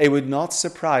 It would not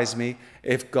surprise me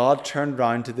if God turned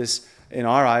round to this, in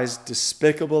our eyes,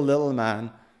 despicable little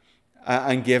man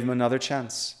and gave him another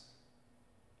chance.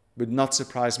 It would not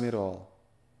surprise me at all.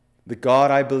 The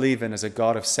God I believe in is a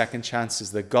God of second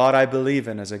chances. The God I believe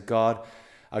in is a God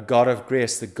of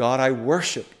grace. The God I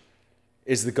worship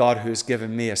is the God who has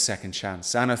given me a second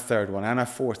chance, and a third one, and a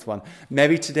fourth one.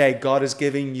 Maybe today God is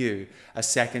giving you a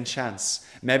second chance.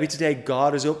 Maybe today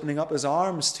God is opening up his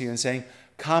arms to you and saying,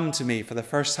 "Come to me for the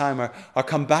first time," or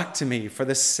 "Come back to me for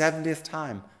the 70th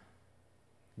time."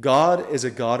 God is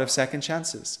a God of second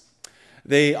chances.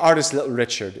 The artist Little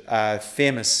Richard,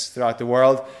 famous throughout the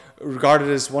world, regarded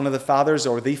as one of the fathers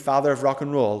or the father of rock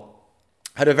and roll,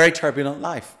 had a very turbulent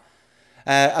life.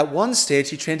 At one stage,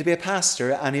 he trained to be a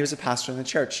pastor, and he was a pastor in the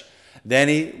church. Then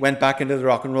he went back into the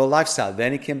rock and roll lifestyle.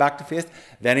 Then he came back to faith.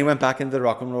 Then he went back into the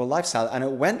rock and roll lifestyle. And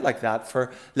it went like that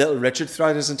for Little Richard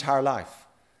throughout his entire life.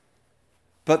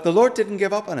 But the Lord didn't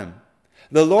give up on him.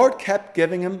 The Lord kept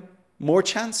giving him more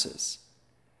chances.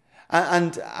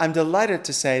 And I'm delighted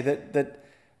to say that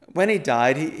when he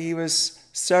died, he was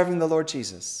serving the Lord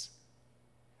Jesus.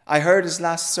 I heard his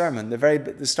last sermon,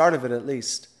 the start of it at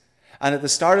least. And at the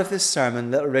start of this sermon,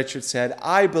 Little Richard said,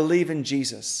 "I believe in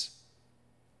Jesus.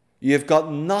 You've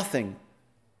got nothing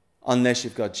unless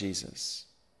you've got Jesus."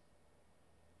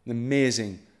 An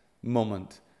amazing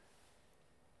moment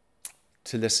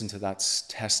to listen to that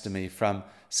testimony from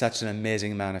such an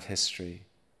amazing man of history.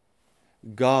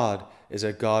 God is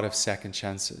a God of second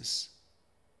chances.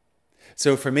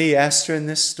 So for me, Esther in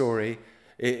this story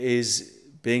is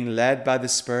being led by the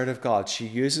Spirit of God. She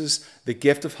uses the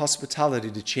gift of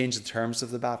hospitality to change the terms of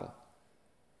the battle.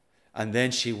 And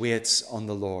then she waits on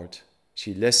the Lord.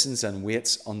 She listens and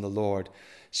waits on the Lord.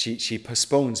 She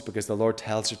postpones because the Lord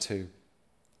tells her to.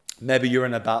 Maybe you're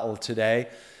in a battle today.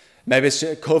 Maybe it's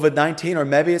COVID-19, or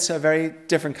maybe it's a very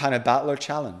different kind of battle or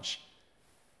challenge.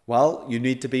 Well, you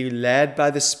need to be led by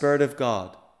the Spirit of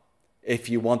God if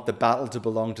you want the battle to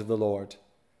belong to the Lord.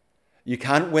 You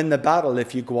can't win the battle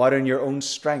if you go out on your own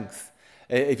strength.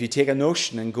 If you take a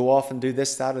notion and go off and do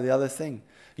this, that, or the other thing.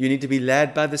 You need to be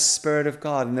led by the Spirit of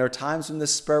God. And there are times when the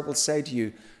Spirit will say to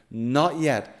you, not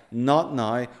yet, not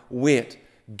now, wait,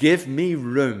 give me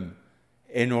room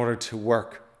in order to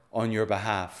work on your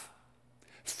behalf.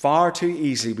 Far too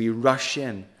easily we rush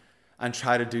in and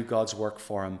try to do God's work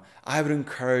for him. I would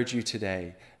encourage you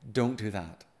today, don't do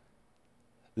that.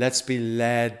 Let's be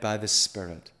led by the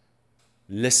Spirit.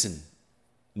 Listen.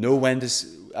 Know when to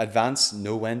advance,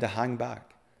 know when to hang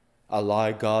back.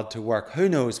 Allow God to work. Who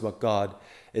knows what God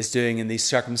is doing in these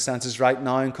circumstances right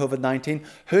now in COVID-19?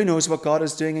 Who knows what God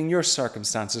is doing in your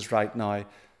circumstances right now?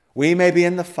 We may be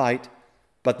in the fight,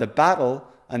 but the battle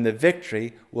and the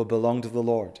victory will belong to the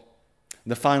Lord.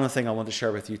 The final thing I want to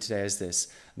share with you today is this.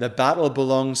 The battle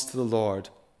belongs to the Lord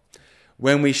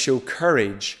when we show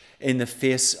courage in the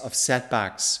face of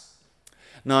setbacks.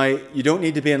 Now, you don't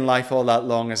need to be in life all that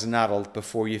long as an adult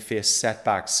before you face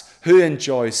setbacks. Who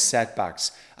enjoys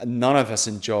setbacks? None of us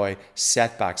enjoy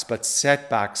setbacks, but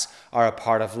setbacks are a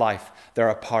part of life. They're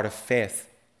a part of faith.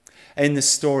 In the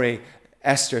story,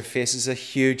 Esther faces a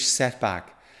huge setback.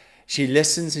 She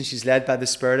listens and she's led by the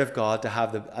Spirit of God to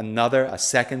have a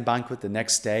second banquet the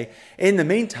next day. In the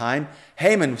meantime,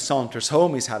 Haman saunters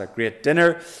home. He's had a great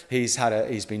dinner. He's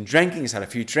been drinking. He's had a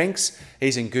few drinks.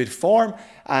 He's in good form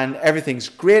and everything's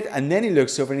great. And then he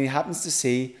looks over and he happens to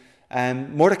see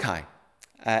Mordecai,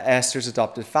 Esther's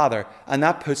adopted father. And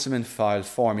that puts him in foul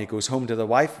form. He goes home to the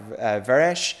wife,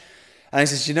 Veresh. And he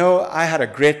says, I had a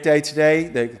great day today.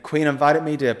 The queen invited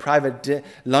me to a private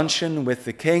luncheon with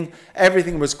the king.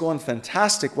 Everything was going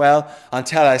fantastic well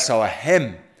until I saw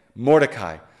him,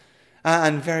 Mordecai.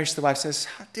 And Veresh, the wife, says,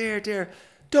 dear,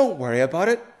 don't worry about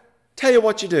it. Tell you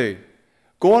what you do.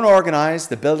 Go and organize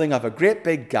the building of a great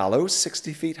big gallows,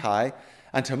 60 feet high.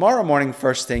 And tomorrow morning,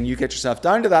 first thing, you get yourself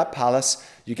down to that palace.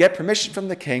 You get permission from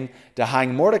the king to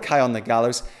hang Mordecai on the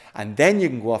gallows. And then you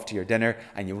can go off to your dinner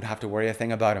and you won't have to worry a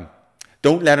thing about him.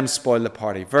 Don't let him spoil the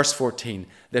party. Verse 14,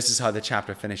 this is how the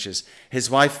chapter finishes. His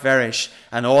wife Veresh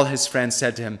and all his friends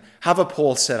said to him, have a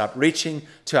pole set up, reaching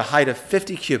to a height of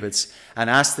 50 cubits, and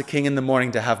ask the king in the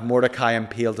morning to have Mordecai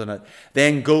impaled on it.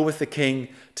 Then go with the king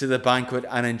to the banquet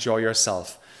and enjoy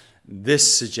yourself.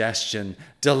 This suggestion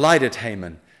delighted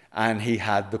Haman, and he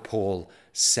had the pole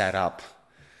set up.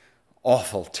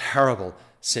 Awful, terrible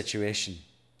situation.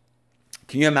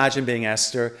 Can you imagine being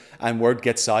Esther and word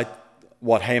gets out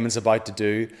what Haman's about to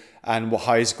do and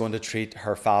how he's going to treat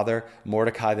her father,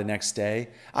 Mordecai, the next day?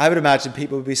 I would imagine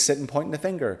people would be sitting pointing the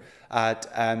finger at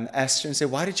Esther and say,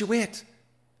 why did you wait?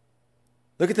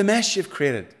 Look at the mess you've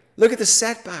created. Look at the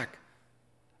setback.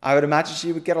 I would imagine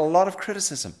she would get a lot of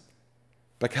criticism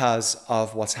because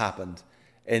of what's happened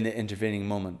in the intervening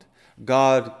moment.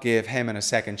 God gave Haman a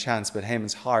second chance, but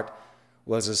Haman's heart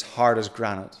was as hard as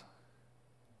granite.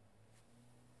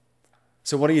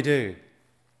 So what do?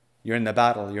 You're in the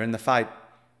battle, you're in the fight,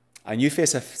 and you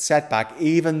face a setback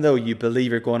even though you believe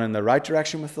you're going in the right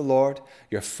direction with the Lord,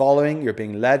 you're following, you're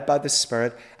being led by the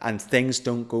Spirit, and things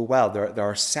don't go well. There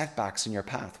are setbacks in your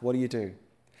path. What do?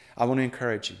 I want to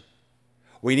encourage you.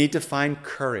 We need to find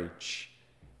courage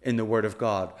in the Word of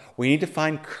God. We need to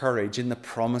find courage in the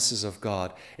promises of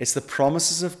God. It's the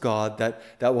promises of God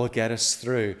that will get us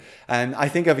through. And I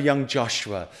think of a young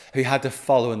Joshua who had to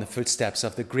follow in the footsteps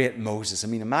of the great Moses. I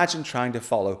mean, imagine trying to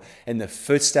follow in the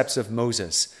footsteps of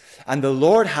Moses. And the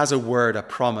Lord has a word, a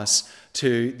promise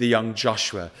to the young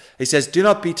Joshua. He says, do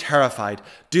not be terrified.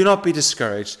 Do not be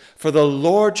discouraged. For the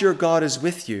Lord your God is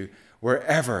with you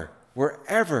wherever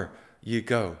you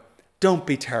go. Don't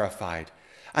be terrified.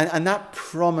 And that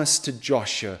promise to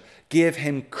Joshua gave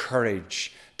him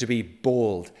courage to be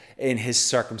bold in his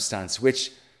circumstance,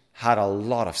 which had a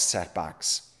lot of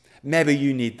setbacks. Maybe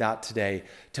you need that today,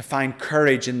 to find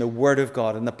courage in the Word of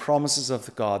God and the promises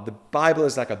of God. The Bible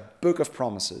is like a book of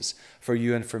promises for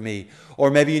you and for me. Or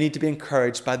maybe you need to be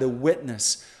encouraged by the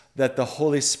witness that the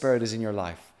Holy Spirit is in your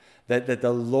life, that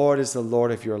the Lord is the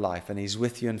Lord of your life and He's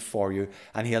with you and for you,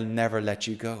 and He'll never let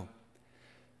you go.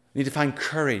 You need to find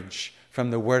courage from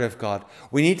the Word of God.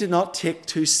 We need to not take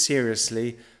too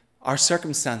seriously our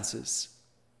circumstances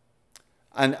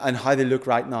and how they look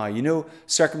right now. You know,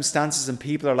 circumstances and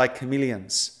people are like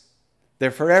chameleons.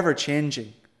 They're forever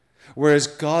changing, whereas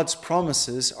God's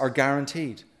promises are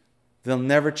guaranteed. They'll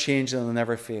never change and they'll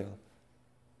never fail.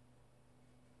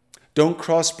 Don't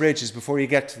cross bridges before you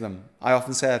get to them. I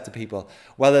often say that to people.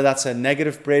 Whether that's a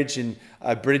negative bridge and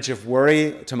a bridge of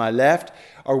worry to my left,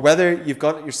 or whether you've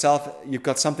got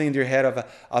something into your head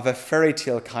of a fairy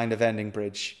tale kind of ending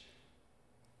bridge,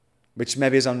 which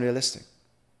maybe is unrealistic.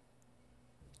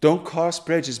 Don't cross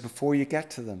bridges before you get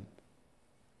to them.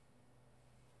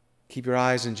 Keep your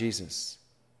eyes on Jesus.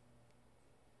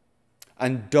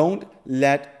 And don't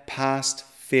let past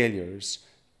failures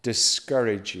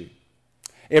discourage you.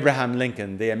 Abraham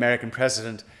Lincoln, the American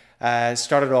president,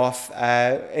 started off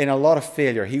in a lot of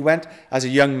failure. He went as a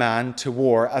young man to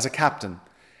war as a captain.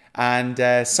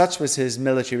 And such was his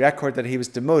military record that he was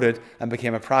demoted and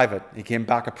became a private. He came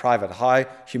back a private. How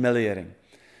humiliating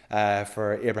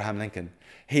for Abraham Lincoln.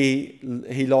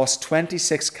 He lost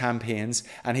 26 campaigns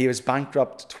and he was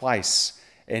bankrupt twice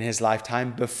in his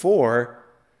lifetime before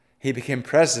he became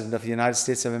president of the United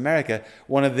States of America,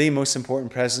 one of the most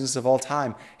important presidents of all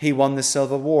time. He won the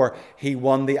Civil War. He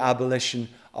won the abolition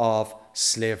of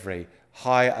slavery.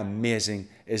 How amazing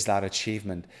is that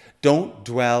achievement? Don't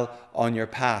dwell on your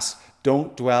past.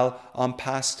 Don't dwell on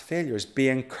past failures. Be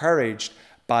encouraged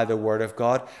by the Word of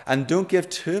God, and don't give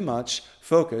too much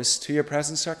focus to your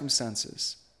present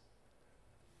circumstances.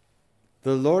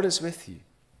 The Lord is with you.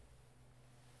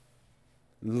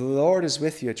 The Lord is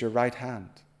with you at your right hand.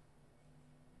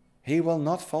 He will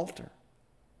not falter.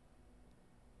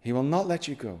 He will not let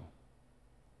you go.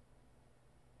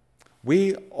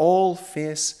 We all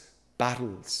face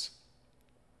battles.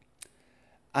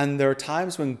 And there are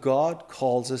times when God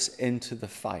calls us into the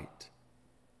fight.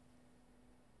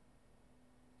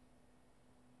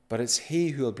 But it's He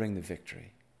who will bring the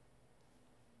victory.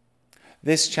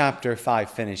 This chapter 5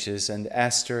 finishes and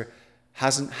Esther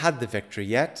hasn't had the victory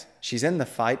yet. She's in the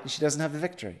fight and she doesn't have the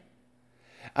victory.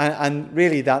 And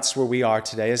really that's where we are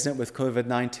today, isn't it, with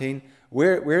COVID-19?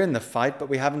 We're in the fight, but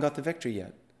we haven't got the victory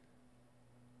yet.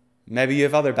 Maybe you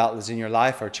have other battles in your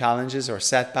life or challenges or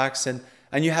setbacks and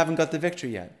you haven't got the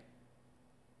victory yet.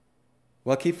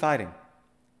 Well, keep fighting.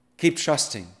 Keep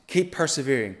trusting. Keep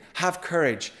persevering. Have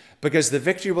courage, because the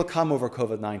victory will come over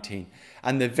COVID-19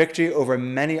 and the victory over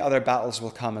many other battles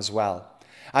will come as well.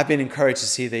 I've been encouraged to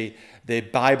see the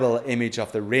Bible image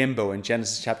of the rainbow in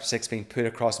Genesis chapter 6 being put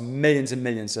across millions and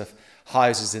millions of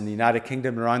houses in the United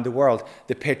Kingdom and around the world,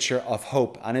 the picture of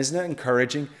hope. And isn't it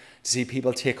encouraging to see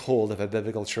people take hold of a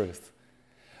biblical truth?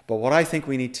 But what I think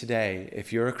we need today,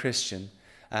 if you're a Christian,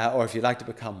 or if you'd like to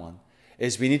become one,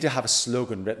 is we need to have a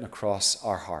slogan written across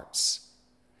our hearts.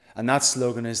 And that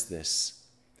slogan is this: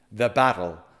 the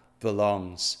battle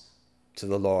belongs to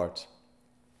the Lord.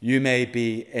 You may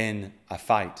be in a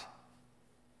fight,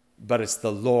 but it's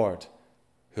the Lord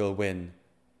who'll win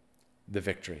the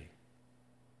victory.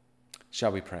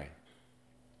 Shall we pray?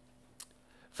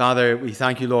 Father, we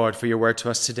thank you, Lord, for your word to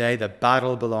us today. The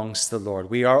battle belongs to the Lord.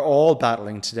 We are all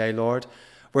battling today, Lord.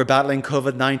 We're battling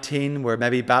COVID-19. We're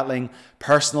maybe battling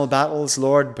personal battles,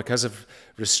 Lord, because of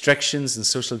restrictions and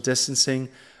social distancing.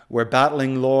 We're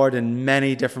battling, Lord, in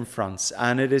many different fronts,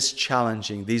 and it is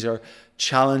challenging. These are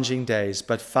challenging days.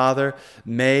 But Father,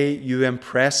 may you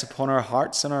impress upon our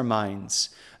hearts and our minds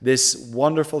this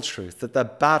wonderful truth that the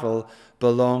battle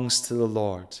belongs to the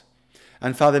Lord.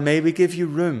 And Father, may we give you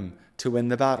room to win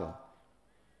the battle.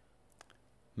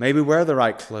 May we wear the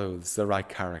right clothes, the right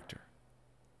character.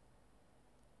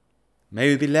 May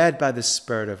we be led by the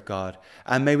Spirit of God,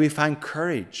 and may we find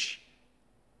courage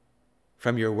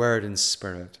from your word and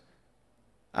Spirit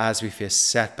as we face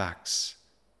setbacks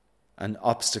and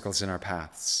obstacles in our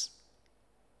paths,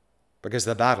 because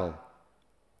the battle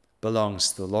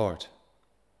belongs to the Lord.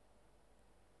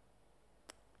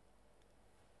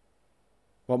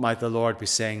 What might the Lord be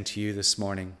saying to you this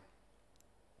morning?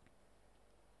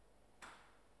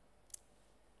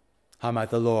 How might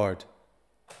the Lord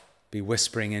be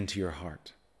whispering into your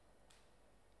heart?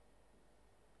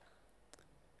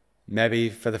 Maybe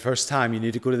for the first time you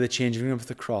need to go to the changing room of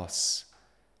the cross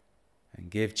and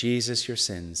give Jesus your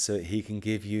sins so that he can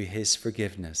give you his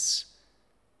forgiveness,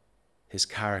 his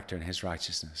character and his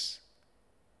righteousness.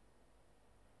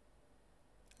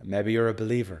 And maybe you're a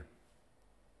believer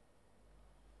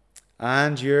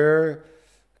and your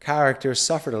character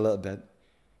suffered a little bit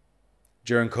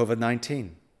during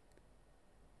COVID-19.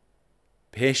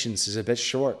 Patience is a bit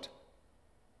short.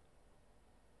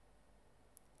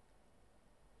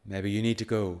 Maybe you need to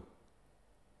go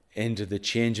into the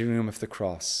changing room of the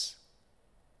cross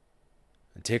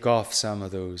and take off some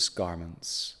of those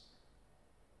garments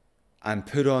and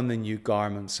put on the new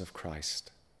garments of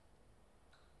Christ.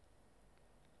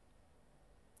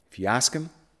 If you ask him,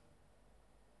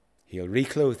 he'll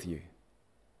reclothe you.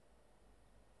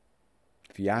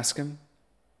 If you ask him,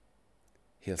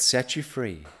 he'll set you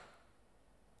free.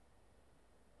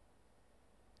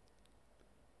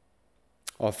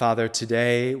 Oh, Father,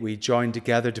 today we join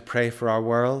together to pray for our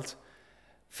world.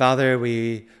 Father,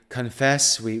 we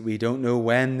confess we don't know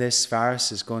when this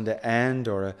virus is going to end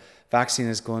or a vaccine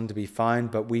is going to be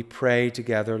found, but we pray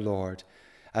together, Lord,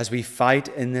 as we fight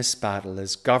in this battle,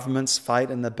 as governments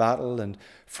fight in the battle, and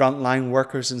frontline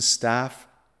workers and staff,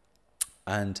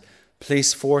 and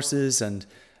police forces, and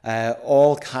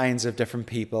all kinds of different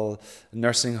people,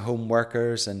 nursing home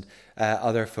workers and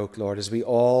other folk, Lord, as we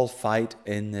all fight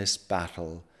in this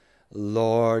battle.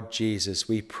 Lord Jesus,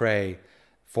 we pray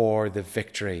for the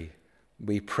victory.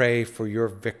 We pray for your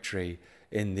victory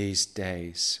in these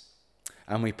days.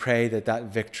 And we pray that that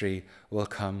victory will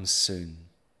come soon.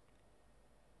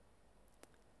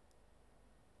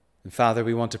 And Father,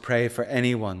 we want to pray for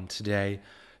anyone today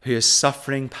who is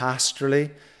suffering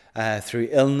pastorally through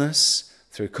illness,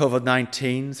 through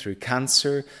COVID-19, through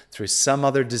cancer, through some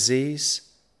other disease.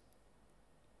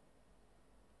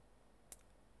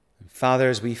 And Father,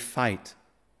 as we fight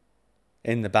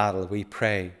in the battle, we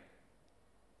pray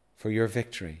for your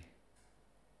victory.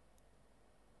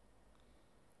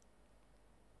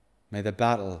 May the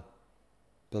battle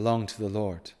belong to the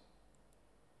Lord.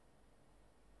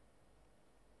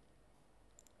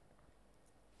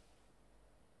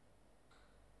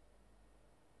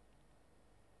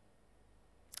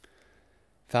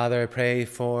 Father, I pray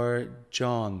for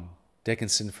John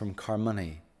Dickinson from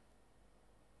Carmoney,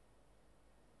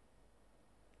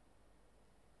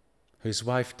 whose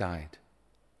wife died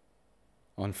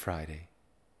on Friday.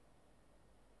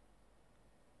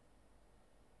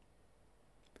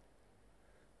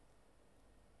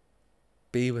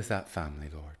 Be with that family,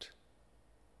 Lord.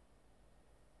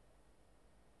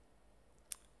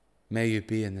 May you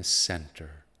be in the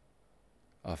center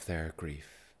of their grief.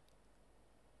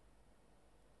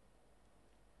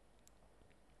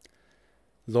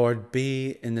 Lord,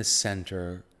 be in the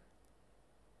center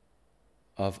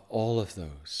of all of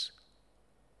those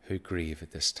who grieve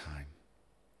at this time.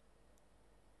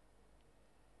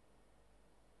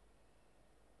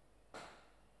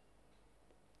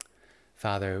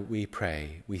 Father, we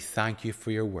pray, we thank you for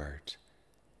your word.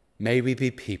 May we be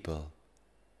people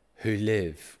who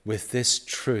live with this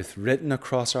truth written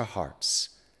across our hearts.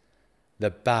 The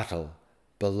battle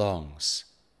belongs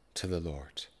to the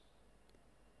Lord.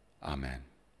 Amen.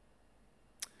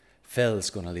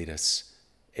 Phil's going to lead us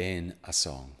in a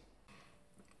song.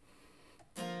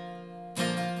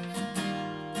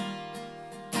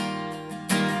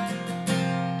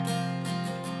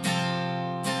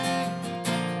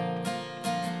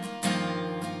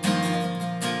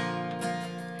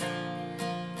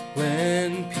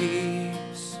 When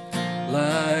peace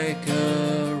like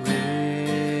a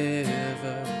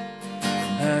river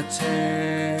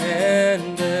attendeth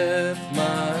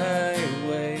my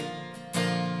way,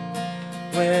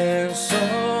 when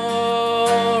sorrows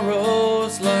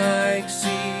like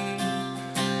sea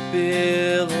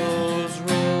billows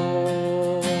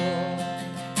roll,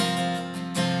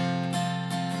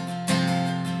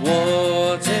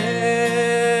 whatever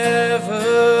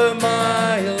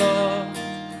my lot,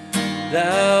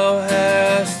 thou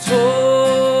hast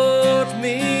taught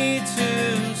me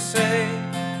to say,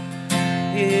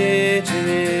 it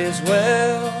is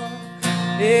well,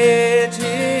 it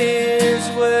is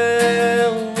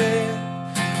well with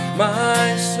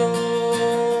my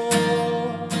soul,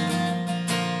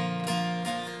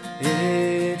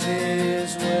 it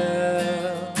is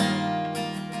well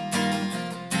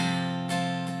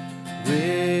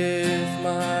with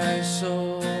my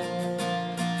soul.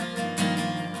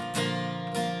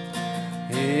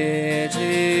 It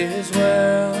is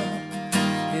well,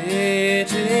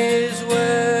 it is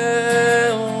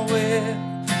well with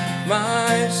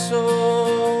my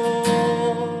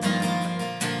soul.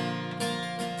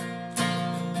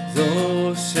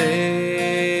 Though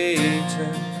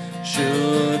Satan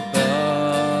should bow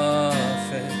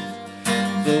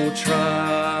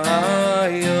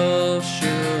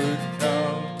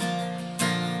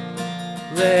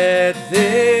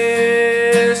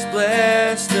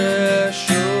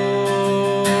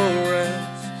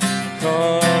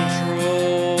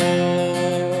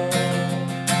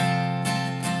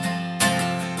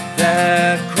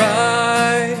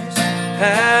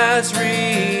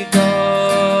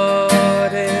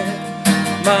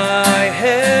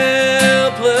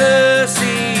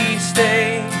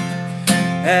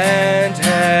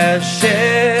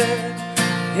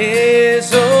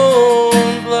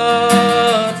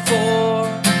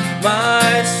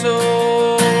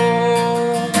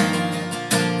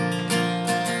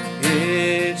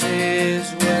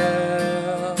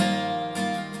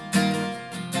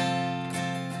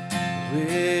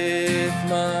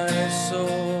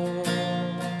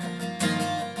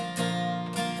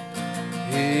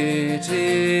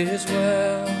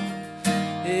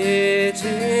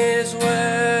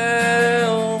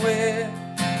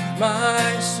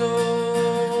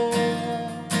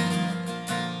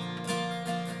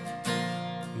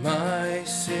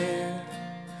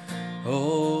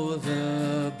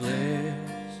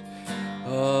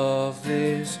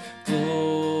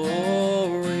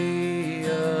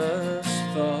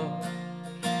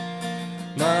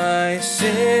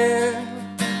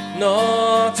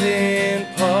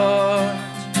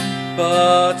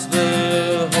What's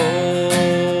the hope?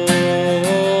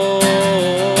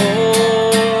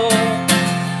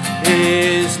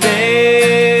 Is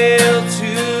nailed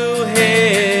to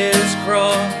his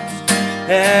cross,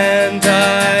 and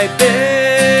I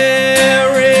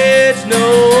bear it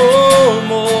no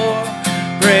more.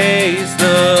 Praise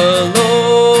the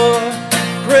Lord,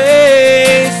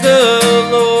 praise the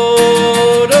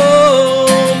Lord,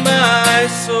 oh my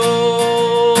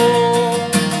soul.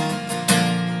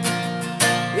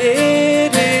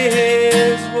 It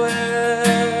is well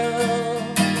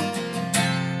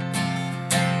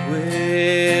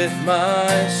with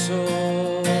my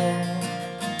soul.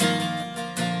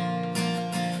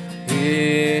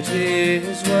 It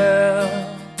is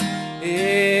well,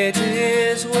 it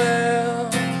is well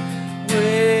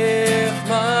with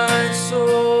my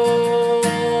soul.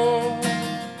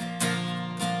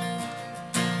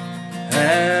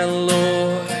 And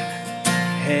Lord,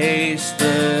 haste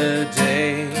the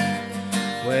day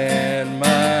when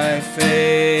my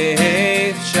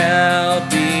faith shall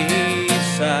be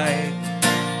sight.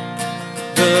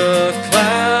 The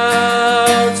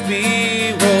clouds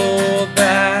be rolled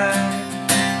back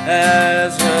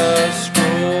as a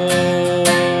scroll.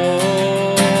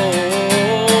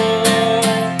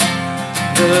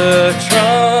 The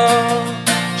trump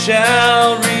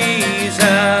shall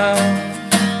resound,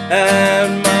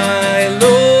 and my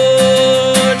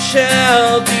Lord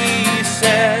shall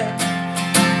descend.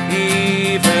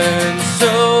 Even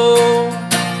so,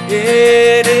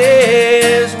 it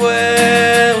is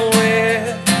well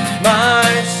with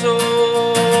my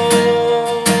soul.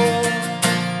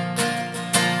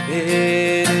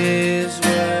 It is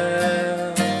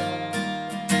well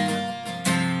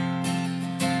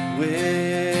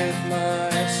with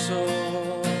my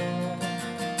soul.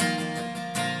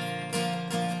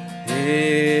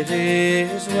 It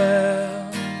is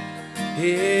well,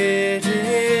 it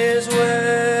is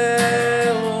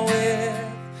well with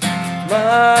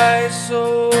my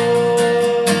soul.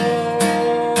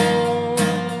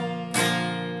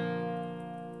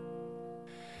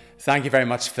 Thank you very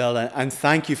much, Phil, and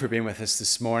thank you for being with us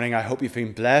this morning. I hope you've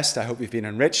been blessed. I hope you've been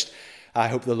enriched. I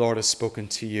hope the Lord has spoken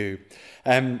to you.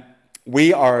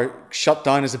 We are shut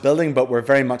down as a building, but we're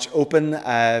very much open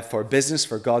for business,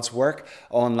 for God's work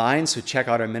online. So check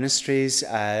out our ministries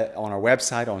on our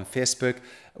website, on Facebook.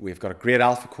 We've got a great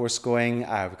Alpha course going.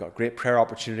 We've got great prayer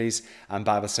opportunities and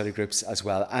Bible study groups as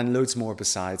well, and loads more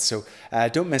besides. So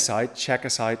don't miss out. Check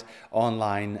us out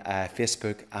online,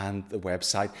 Facebook and the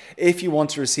website. If you want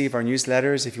to receive our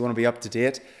newsletters, if you want to be up to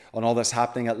date on all that's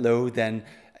happening at Lowe, then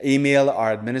email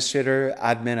our administrator,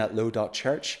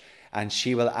 admin@lowe.church, and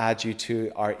she will add you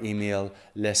to our email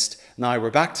list. Now, we're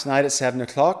back tonight at 7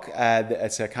 o'clock.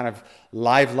 It's a kind of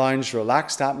live lounge,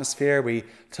 relaxed atmosphere. We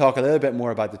talk a little bit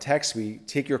more about the text. We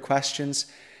take your questions.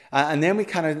 And then we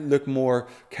kind of look more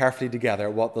carefully together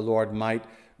at what the Lord might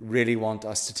really want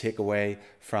us to take away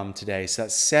from today. So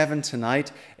that's 7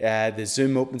 tonight. The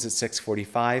Zoom opens at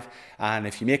 6:45. And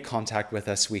if you make contact with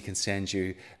us, we can send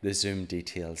you the Zoom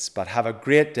details. But have a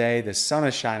great day. The sun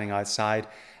is shining outside.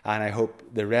 And I hope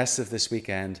the rest of this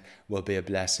weekend will be a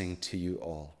blessing to you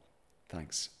all.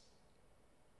 Thanks.